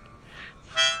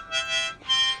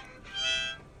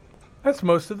 That's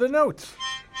most of the notes.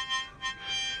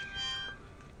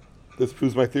 This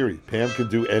proves my theory. Pam can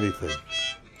do anything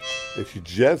if she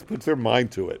just puts her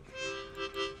mind to it.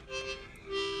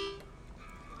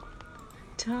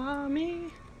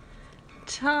 Tommy.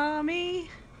 Tommy.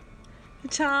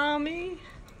 Tommy.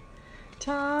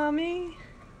 Tommy.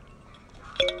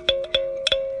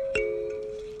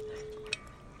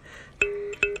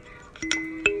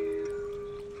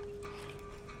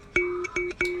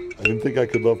 I didn't think I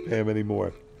could love Pam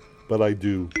anymore, but I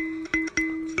do.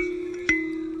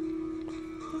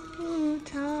 Ooh,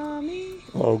 Tommy.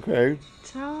 Okay.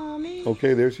 Tommy.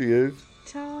 Okay, there she is.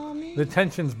 Tommy. The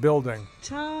tension's building.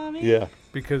 Tommy. Yeah.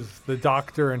 Because the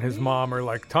doctor and his mom are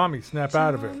like, Tommy, snap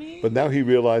out of it. But now he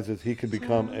realizes he can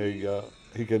become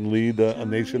he can lead a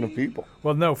nation of people.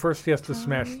 Well, no, first he has to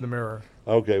smash the mirror.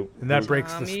 Okay. And that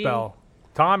breaks the spell.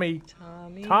 Tommy.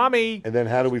 Tommy. And then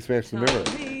how do we smash the mirror?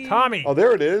 Tommy. Oh,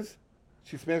 there it is.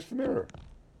 She smashed the mirror.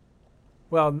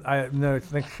 Well, I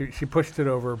think she pushed it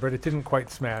over, but it didn't quite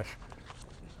smash.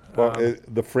 Well,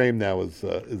 the frame now is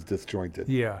disjointed.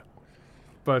 Yeah.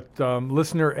 But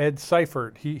listener Ed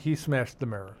Seifert, he smashed the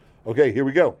mirror. Okay, here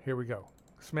we go. Here we go.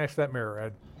 Smash that mirror,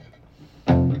 Ed.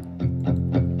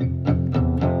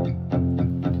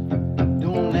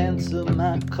 answer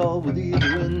my call with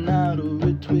either a nod or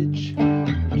a twitch.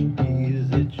 You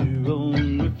gaze at your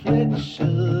own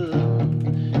reflection.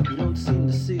 You don't seem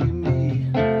to see me,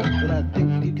 but I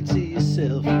think you can see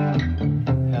yourself.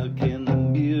 How can the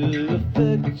mirror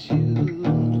affect you?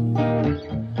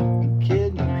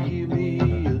 Can you hear me,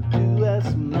 or do I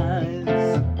surmise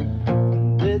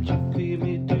that you feel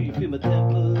me? Do you feel my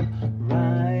temper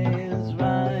rise,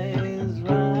 rise,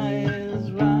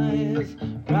 rise, rise, rise,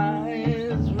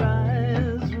 rise,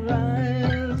 rise,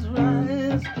 rise,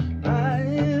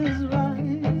 rise,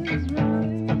 rise, rise?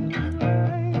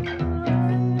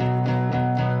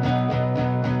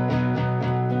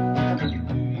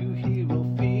 Do you hear or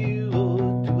feel, or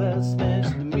do I smash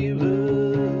the mirror?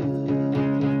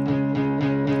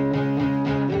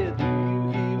 Yeah, do you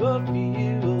hear or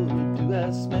feel, or do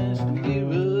I smash the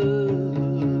mirror?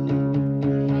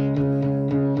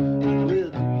 Well,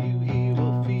 do you hear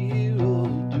or feel, or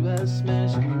do I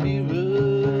smash the mirror?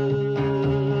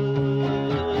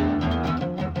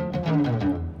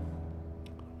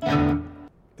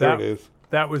 There it is.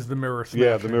 That was the mirror smashing.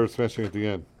 Yeah, the mirror smashing at the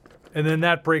end. And then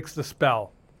that breaks the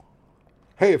spell.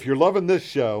 Hey, if you're loving this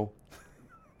show,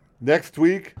 next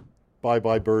week,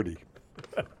 bye-bye Birdie.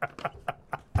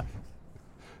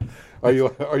 Are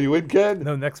you in, Ken?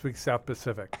 No, next week's South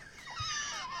Pacific.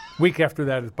 Week after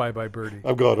that is Bye Bye Birdie.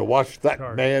 I'm going to wash that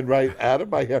Sorry. man right out of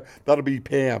my hair. That'll be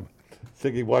Pam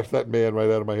singing "Wash That Man Right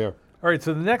Out of My Hair." All right,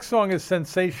 so the next song is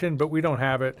Sensation, but we don't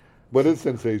have it. What is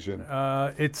Sensation?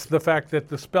 It's the fact that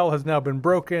the spell has now been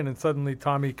broken, and suddenly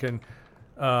Tommy can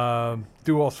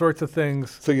do all sorts of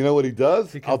things. So you know what he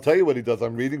does? I'll tell you what he does.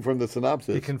 I'm reading from the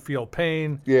synopsis. He can feel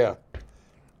pain. Yeah.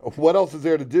 What else is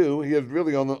there to do? He has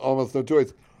really almost no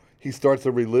choice. He starts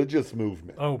a religious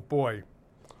movement. Oh, boy.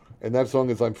 And that song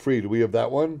is "I'm Free." Do we have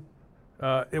that one?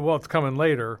 Well, it's coming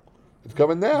later. It's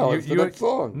coming now. It's the next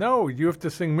song. No, you have to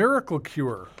sing Miracle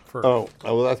Cure first. Oh,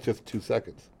 well, that's just 2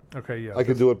 seconds. Okay, yeah. I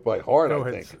can do it by heart, Go I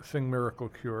ahead, think. sing Miracle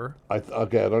Cure.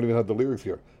 Okay, I don't even have the lyrics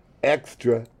here.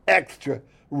 Extra, extra,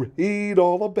 read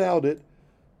all about it.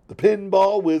 The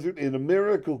pinball wizard in a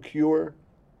miracle cure.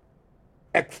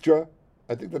 Extra.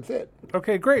 I think that's it.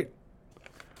 Okay, great.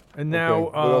 And now,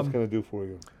 Okay, what else can I do for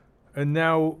you? And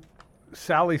now,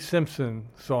 Sally Simpson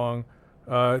song.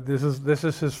 This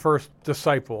is his first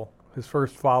disciple, his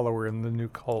first follower in the new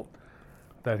cult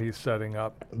that he's setting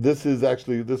up. This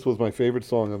was my favorite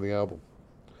song on the album.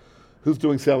 Who's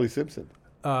doing Sally Simpson?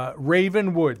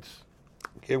 Raven Woods.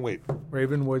 Can't wait.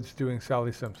 Raven Woods doing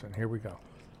Sally Simpson. Here we go.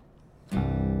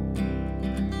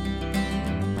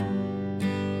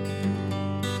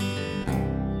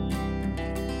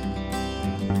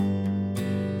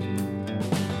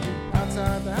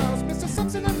 Outside the house, Mr.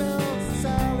 Simpson announced that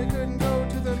Sally couldn't go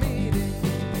to the meeting.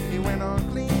 He went on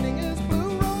cleaning his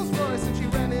blue Rolls Royce and she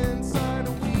ran inside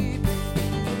weeping.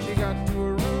 She got to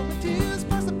her room and tears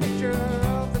pressed a picture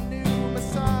of the new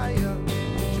Messiah.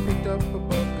 She picked up a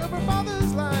book of her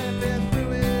father's life and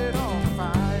threw it on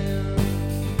fire.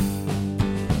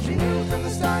 She knew from the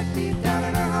start, deep down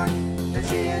in her heart, that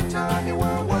she and Tommy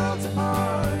were worlds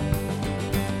apart.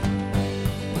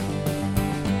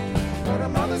 But her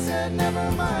mother said,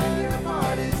 never mind, your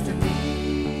part is to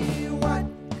be what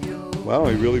you... Wow,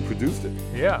 he really produced it.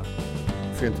 Yeah.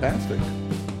 Fantastic.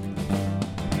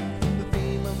 The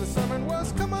theme of the sermon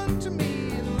was, come unto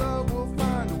me, and love will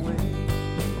find a way.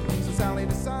 So Sally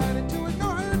decided to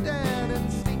ignore her dad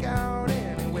and sneak out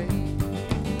anyway.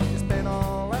 She spent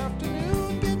all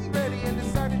afternoon getting ready and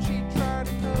decided she'd try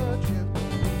to touch him.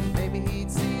 Maybe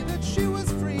he'd see that she was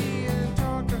free and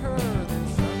talk to her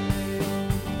this Sunday.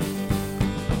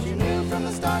 She knew from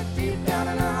the start, deep down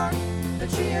in her heart,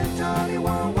 that she and Tommy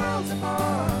were worlds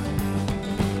apart.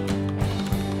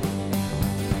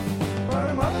 But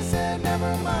her mother said,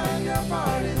 never mind, your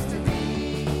part is to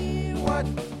be what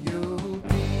you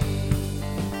be.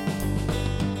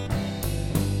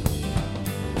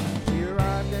 She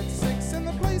arrived at 6 and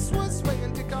the place was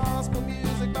swinging to gospel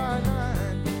music by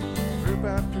 9. Group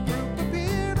after group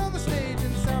appeared on the stage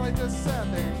and Sally just sat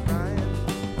there crying.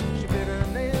 She bit her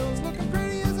nails, looking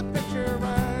pretty as a picture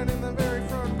right in the very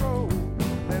front row.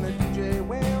 Then a DJ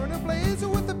wailed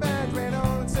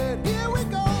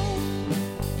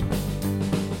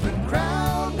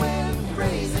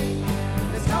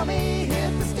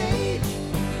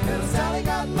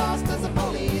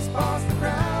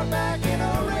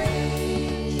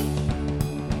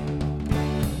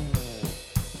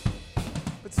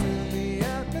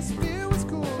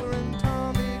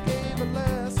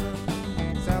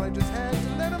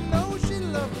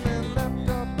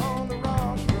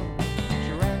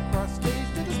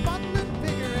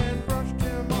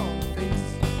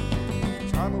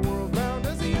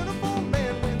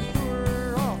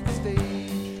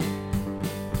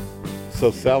so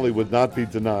Sally would not be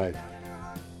denied.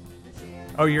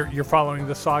 Oh, you're following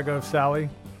the saga of Sally?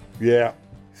 Yeah.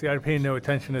 See, I pay no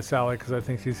attention to Sally because I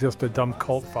think she's just a dumb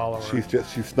cult follower.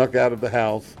 She snuck out of the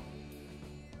house,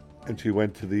 and she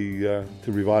went to the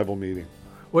to revival meeting.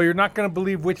 Well, you're not going to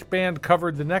believe which band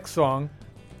covered the next song.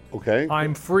 Okay.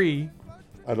 I'm Free.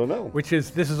 I don't know.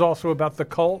 This is also about the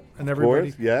cult and everybody.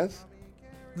 Of course, yes.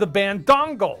 The band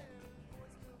Dongle.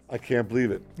 I can't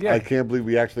believe it. Yeah. I can't believe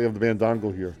we actually have the band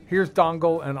Dongle here. Here's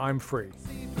Dongle and I'm Free.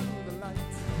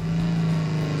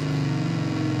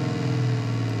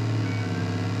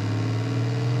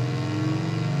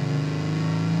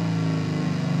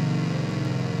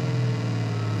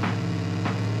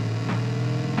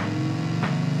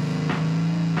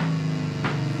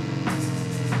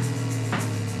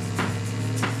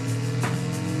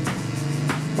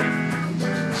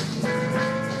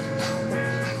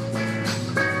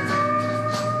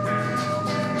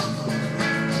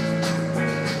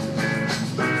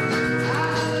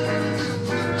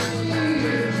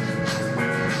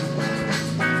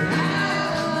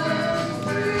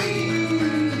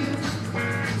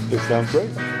 Sounds great.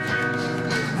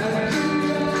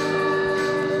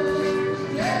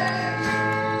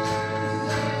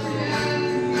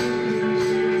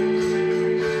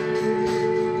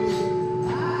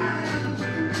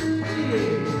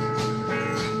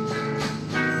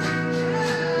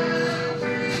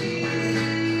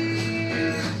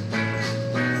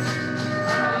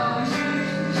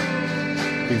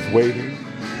 He's waiting.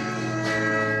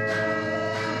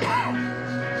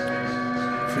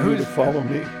 For you to follow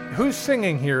me. Who's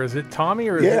singing here? Is it Tommy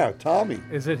or Tommy.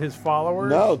 Is it his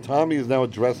followers? No, Tommy is now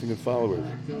addressing his followers.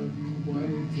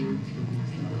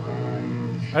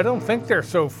 I don't think they're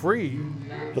so free.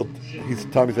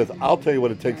 Tommy says, "I'll tell you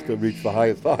what it takes to reach the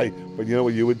highest high." But you know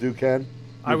what you would do, Ken?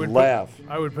 I would laugh.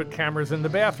 I would put cameras in the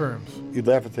bathrooms. You'd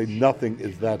laugh and say, "Nothing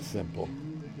is that simple."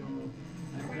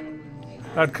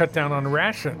 I'd cut down on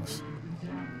rations.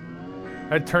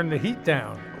 I'd turn the heat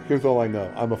down. Here's all I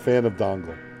know. I'm a fan of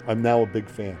Dongle. I'm now a big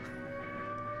fan.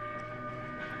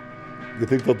 You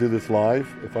think they'll do this live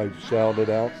if I shout it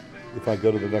out? If I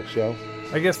go to the next show?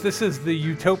 I guess this is the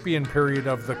utopian period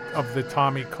of the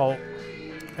Tommy cult,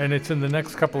 and it's in the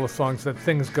next couple of songs that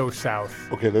things go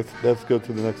south. Okay, let's go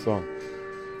to the next song.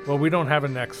 Well, we don't have a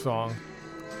next song.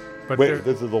 But wait,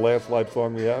 this is the last live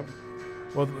song we have?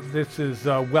 Well, this is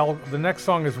the next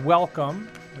song is Welcome,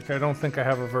 which I don't think I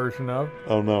have a version of.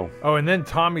 Oh no. Oh, and then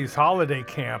Tommy's Holiday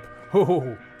Camp.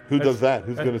 Who does that?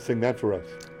 Who's going to sing that for us?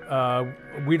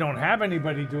 We don't have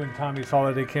anybody doing Tommy's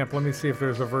Holiday Camp. Let me see if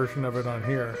there's a version of it on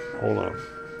here. Hold on.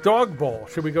 Dog Bowl.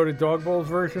 Should we go to Dog Bowl's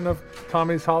version of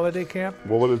Tommy's Holiday Camp?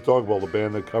 Well, what is Dog Bowl? The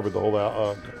band that covered the whole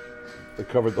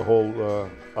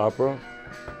opera?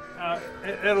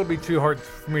 It'll be too hard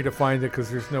for me to find it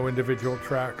because there's no individual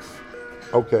tracks.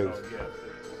 Okay.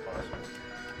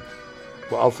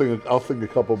 Well, I'll sing a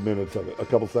couple minutes of it, a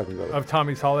couple seconds of it. Of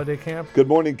Tommy's Holiday Camp? Good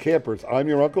morning, campers. I'm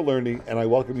your Uncle Ernie, and I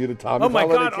welcome you to Tommy's Holiday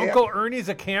Camp. Oh my God, Uncle Ernie's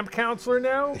a camp counselor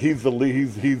now? He's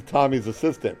Tommy's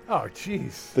assistant. Oh,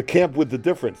 jeez. The camp with the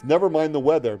difference. Never mind the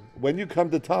weather. When you come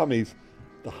to Tommy's,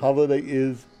 the holiday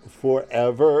is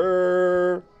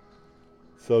forever.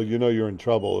 So you know you're in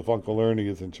trouble if Uncle Ernie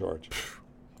is in charge.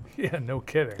 Yeah, no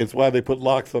kidding. It's why they put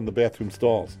locks on the bathroom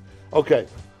stalls. Okay.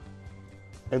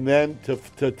 And then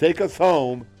to take us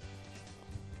home,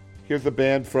 here's a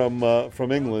band from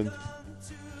England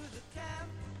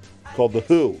called The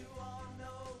Who.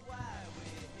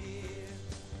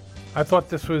 I thought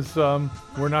this was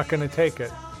We're Not Gonna Take It.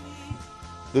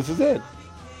 This is it.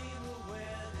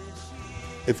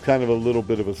 It's kind of a little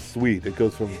bit of a suite. It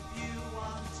goes from...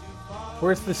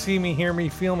 Where's the See Me, Hear Me,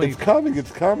 Feel Me?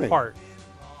 It's coming. Part.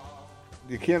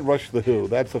 You can't rush The Who.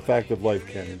 That's a fact of life,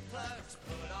 Kenny.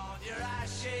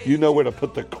 You know where to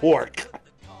put the cork.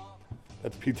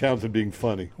 That's Pete Townsend being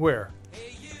funny. Where?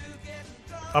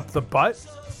 Up the butt?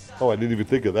 Oh, I didn't even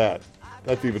think of that.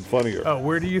 That's even funnier. Oh,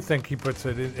 where do you think he puts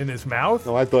it? In his mouth?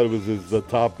 No, I thought it was his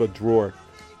top drawer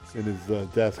in his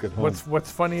desk at home.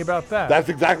 What's funny about that? That's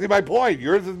exactly my point.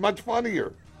 Yours is much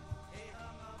funnier.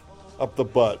 Up the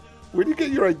butt. Where do you get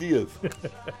your ideas?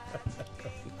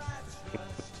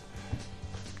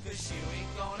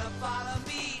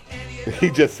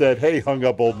 He just said, "Hey, hung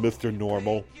up old Mr.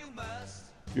 Normal.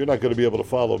 You're not going to be able to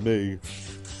follow me."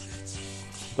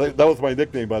 That was my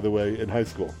nickname, by the way, in high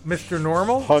school. Mr.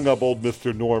 Normal? Hung up old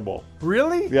Mr. Normal.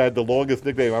 Really? Yeah, I had the longest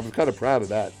nickname. I was kind of proud of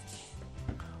that.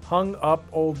 Hung up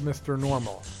old Mr.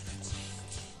 Normal.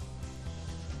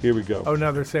 Here we go. Oh,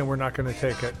 now they're saying we're not going to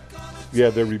take it. Yeah,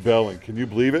 they're rebelling. Can you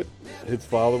believe it? His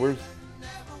followers.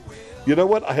 You know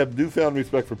what? I have newfound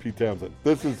respect for Pete Townsend.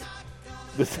 This is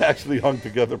This actually hung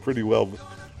together pretty well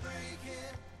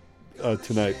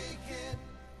tonight.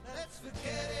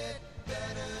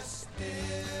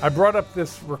 I brought up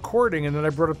this recording and then I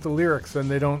brought up the lyrics, and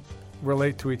they don't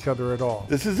relate to each other at all.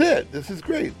 This is it. This is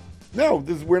great. No,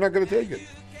 we're not going to take it.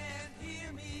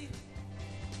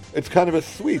 It's kind of a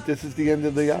suite. This is the end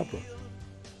of the opera.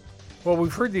 Well,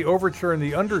 we've heard the overture and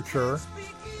the underture.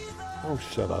 Oh,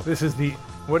 shut up. This is the...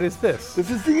 What is this? This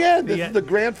is the end. This is the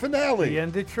grand finale. The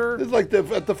enditure? This is like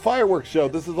at the fireworks show.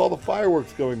 This is all the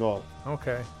fireworks going on.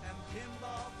 Okay.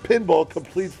 Pinball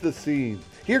completes the scene.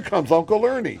 Here comes Uncle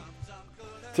Ernie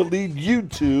to lead you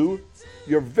to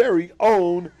your very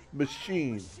own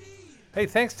machine. Hey,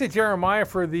 thanks to Jeremiah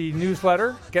for the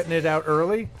newsletter, getting it out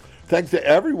early. Thanks to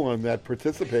everyone that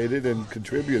participated and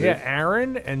contributed. Yeah,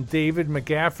 Aaron and David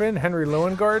McGaffin, Henry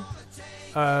Lewingard,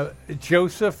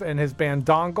 Joseph and his band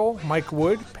Dongle, Mike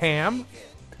Wood, Pam,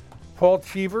 Paul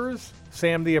Cheevers,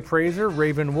 Sam the Appraiser,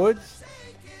 Raven Woods.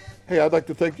 Hey, I'd like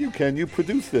to thank you, Ken. You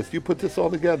produced this. You put this all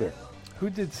together. Who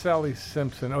did Sally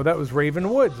Simpson? Oh, that was Raven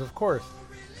Woods, of course.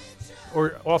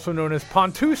 Or also known as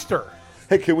Pontooster.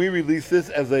 Hey, can we release this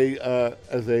as a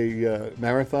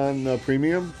marathon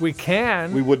premium? We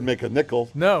can. We wouldn't make a nickel.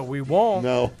 No, we won't.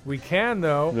 No. We can,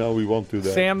 though. No, we won't do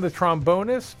that. Sam the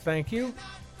trombonist, thank you.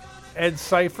 Ed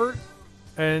Seifert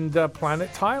and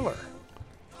Planet Tyler.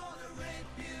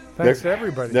 Thanks to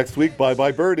everybody. Next week, Bye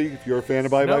Bye Birdie, if you're a fan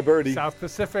of Bye Bye Birdie. South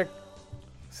Pacific.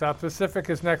 South Pacific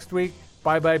is next week.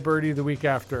 Bye Bye Birdie the week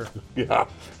after. Yeah.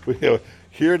 We're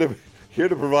here to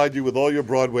provide you with all your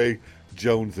Broadway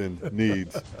Jonesin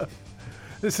needs.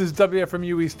 This is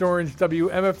WFMU East Orange,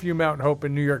 WMFU Mountain Hope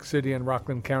in New York City and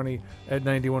Rockland County at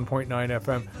 91.9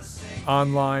 FM.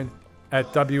 Online at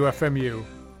WFMU.org.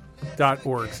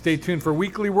 Stay tuned for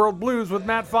Weekly World Blues with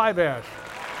Matt Fiveash.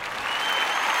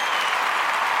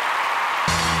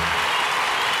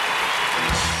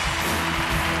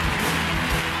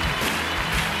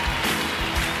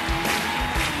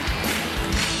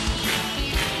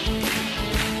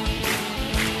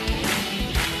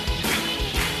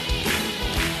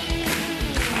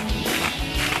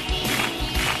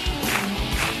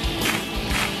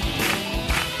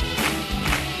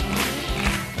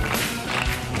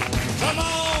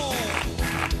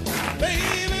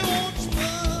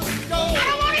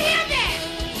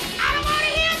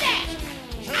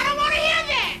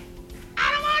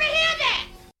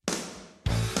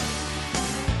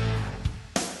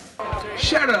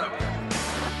 Shut up.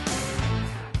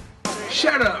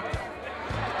 Shut up.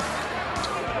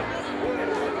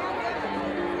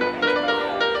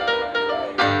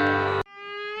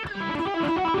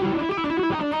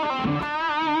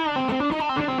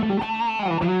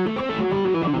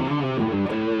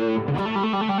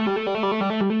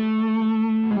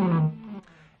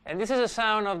 And this is the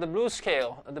sound of the blues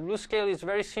scale. The blues scale is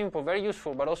very simple, very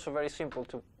useful, but also very simple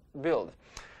to build.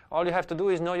 All you have to do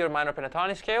is know your minor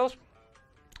pentatonic scales.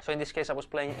 So in this case, I was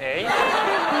playing A.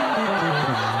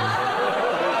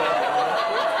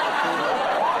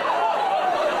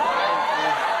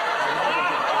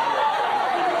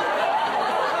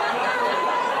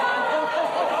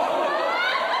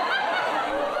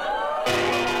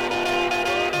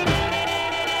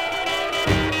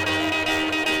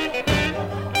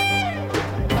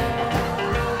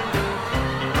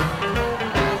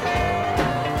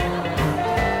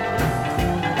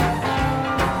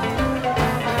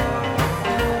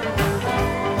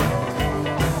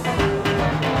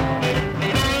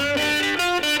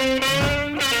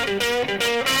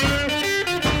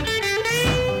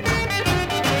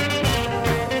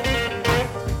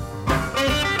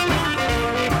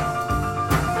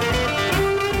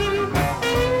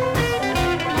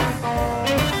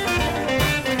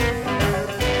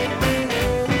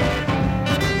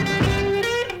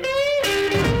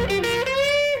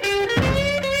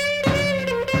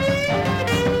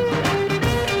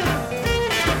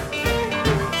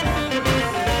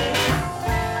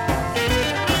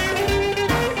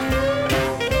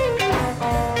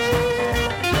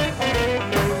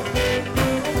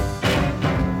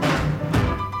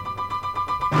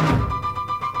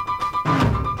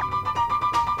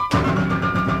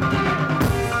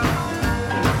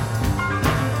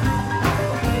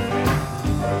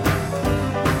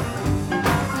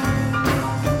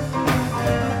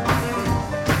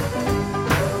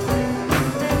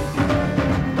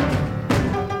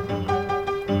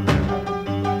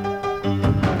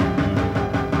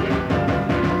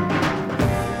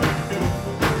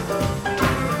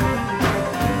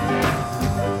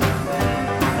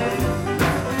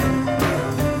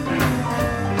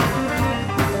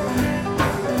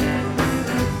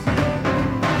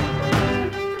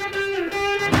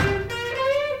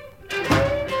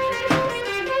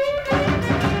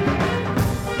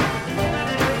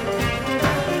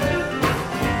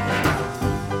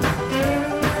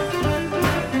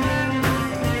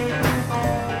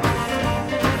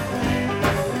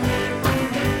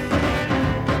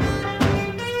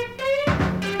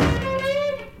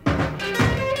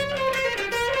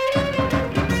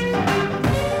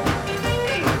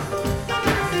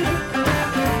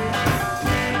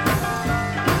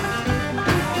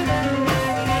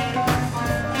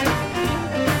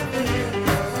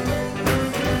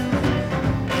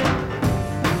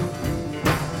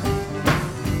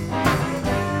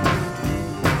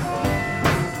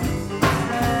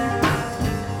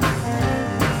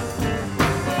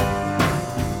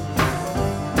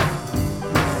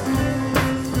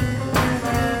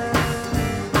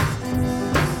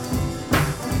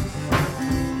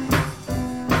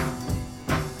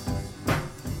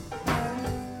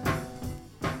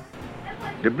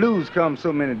 blues come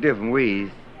so many different ways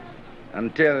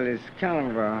until it's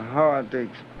kind of hard to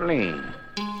explain.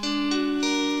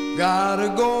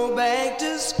 Gotta go back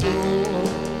to school.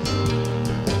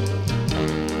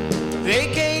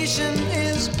 Vacation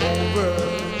is over.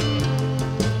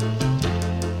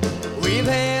 We've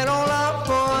had all our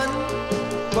fun,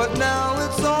 but now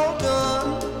it's all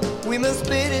done. We must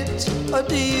bid it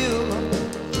adieu.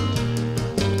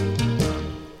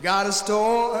 Gotta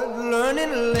start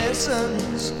learning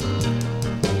lessons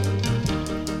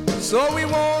so we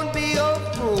won't be a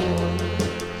fool.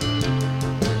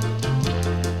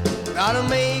 Gotta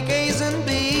make A's and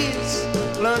B's,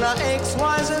 learn our X,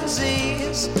 Y's and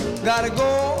Z's. Gotta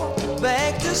go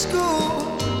back to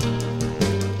school.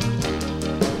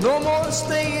 No more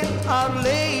staying out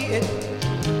late,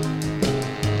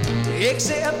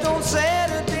 except on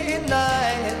Saturday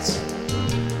nights.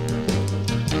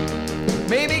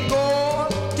 Maybe go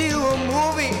to a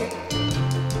movie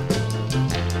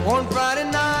on Friday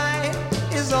night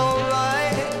is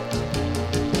alright.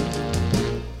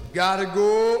 Gotta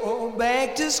go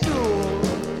back to school.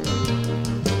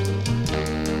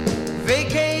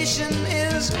 Vacation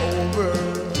is over.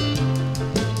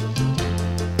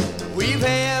 We've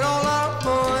had all our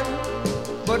fun,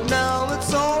 but now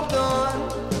it's all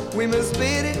done. We must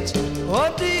bid it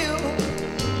adieu.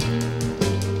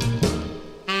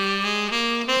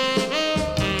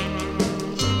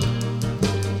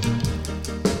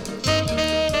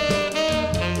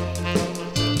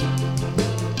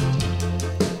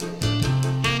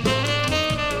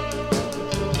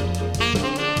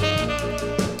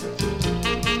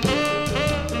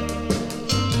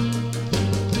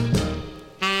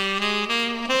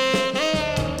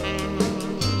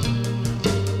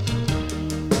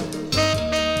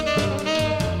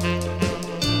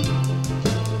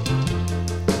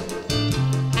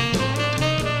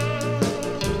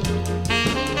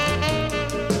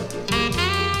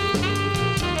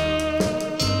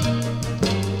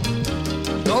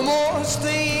 No more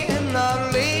staying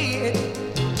out late,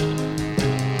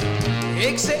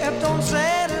 except on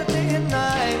Saturday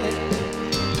night.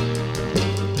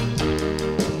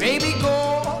 Maybe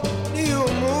go to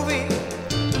a movie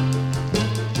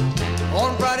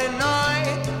on Friday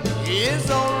night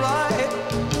is alright.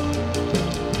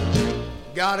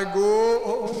 Gotta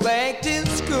go back to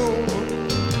school.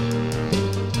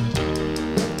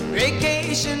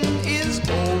 Vacation is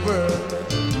over.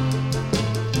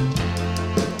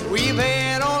 We've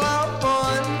had all our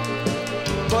fun,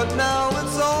 but now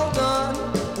it's all done.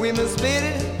 We must bid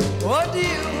it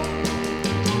adieu.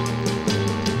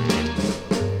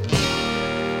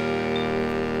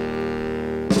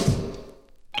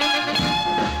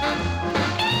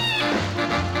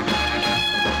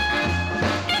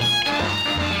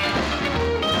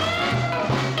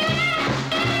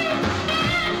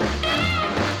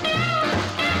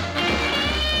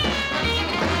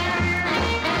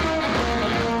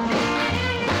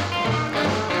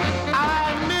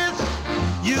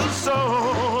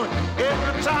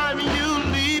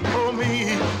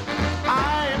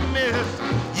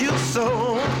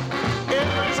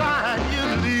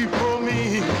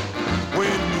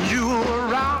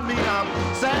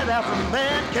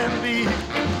 Can be.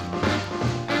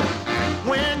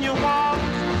 When you walk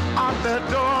out the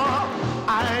door,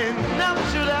 I never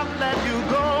should have let you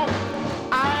go.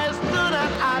 I stood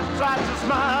and I tried to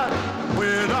smile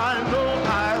when I know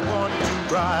I want to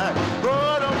cry.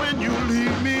 But when you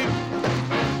leave me,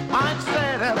 I'm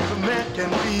sad as a man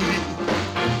can be.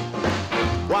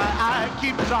 Why I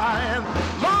keep trying,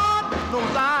 Lord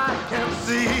knows I can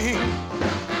see.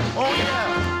 Oh yeah.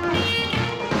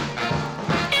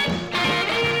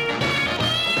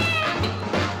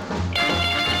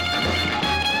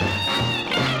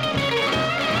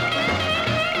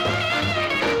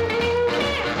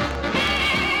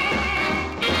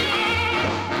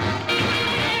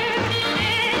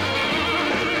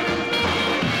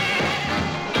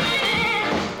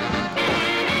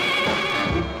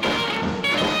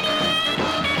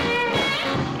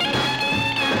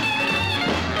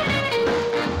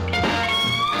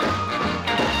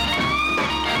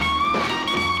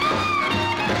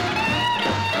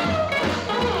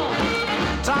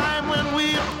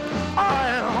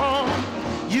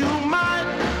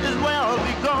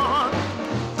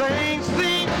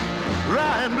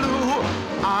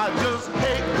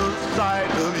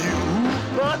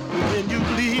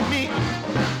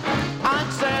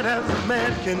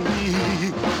 Can be.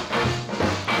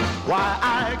 Why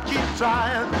I keep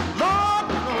trying, Lord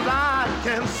knows I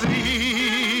can see.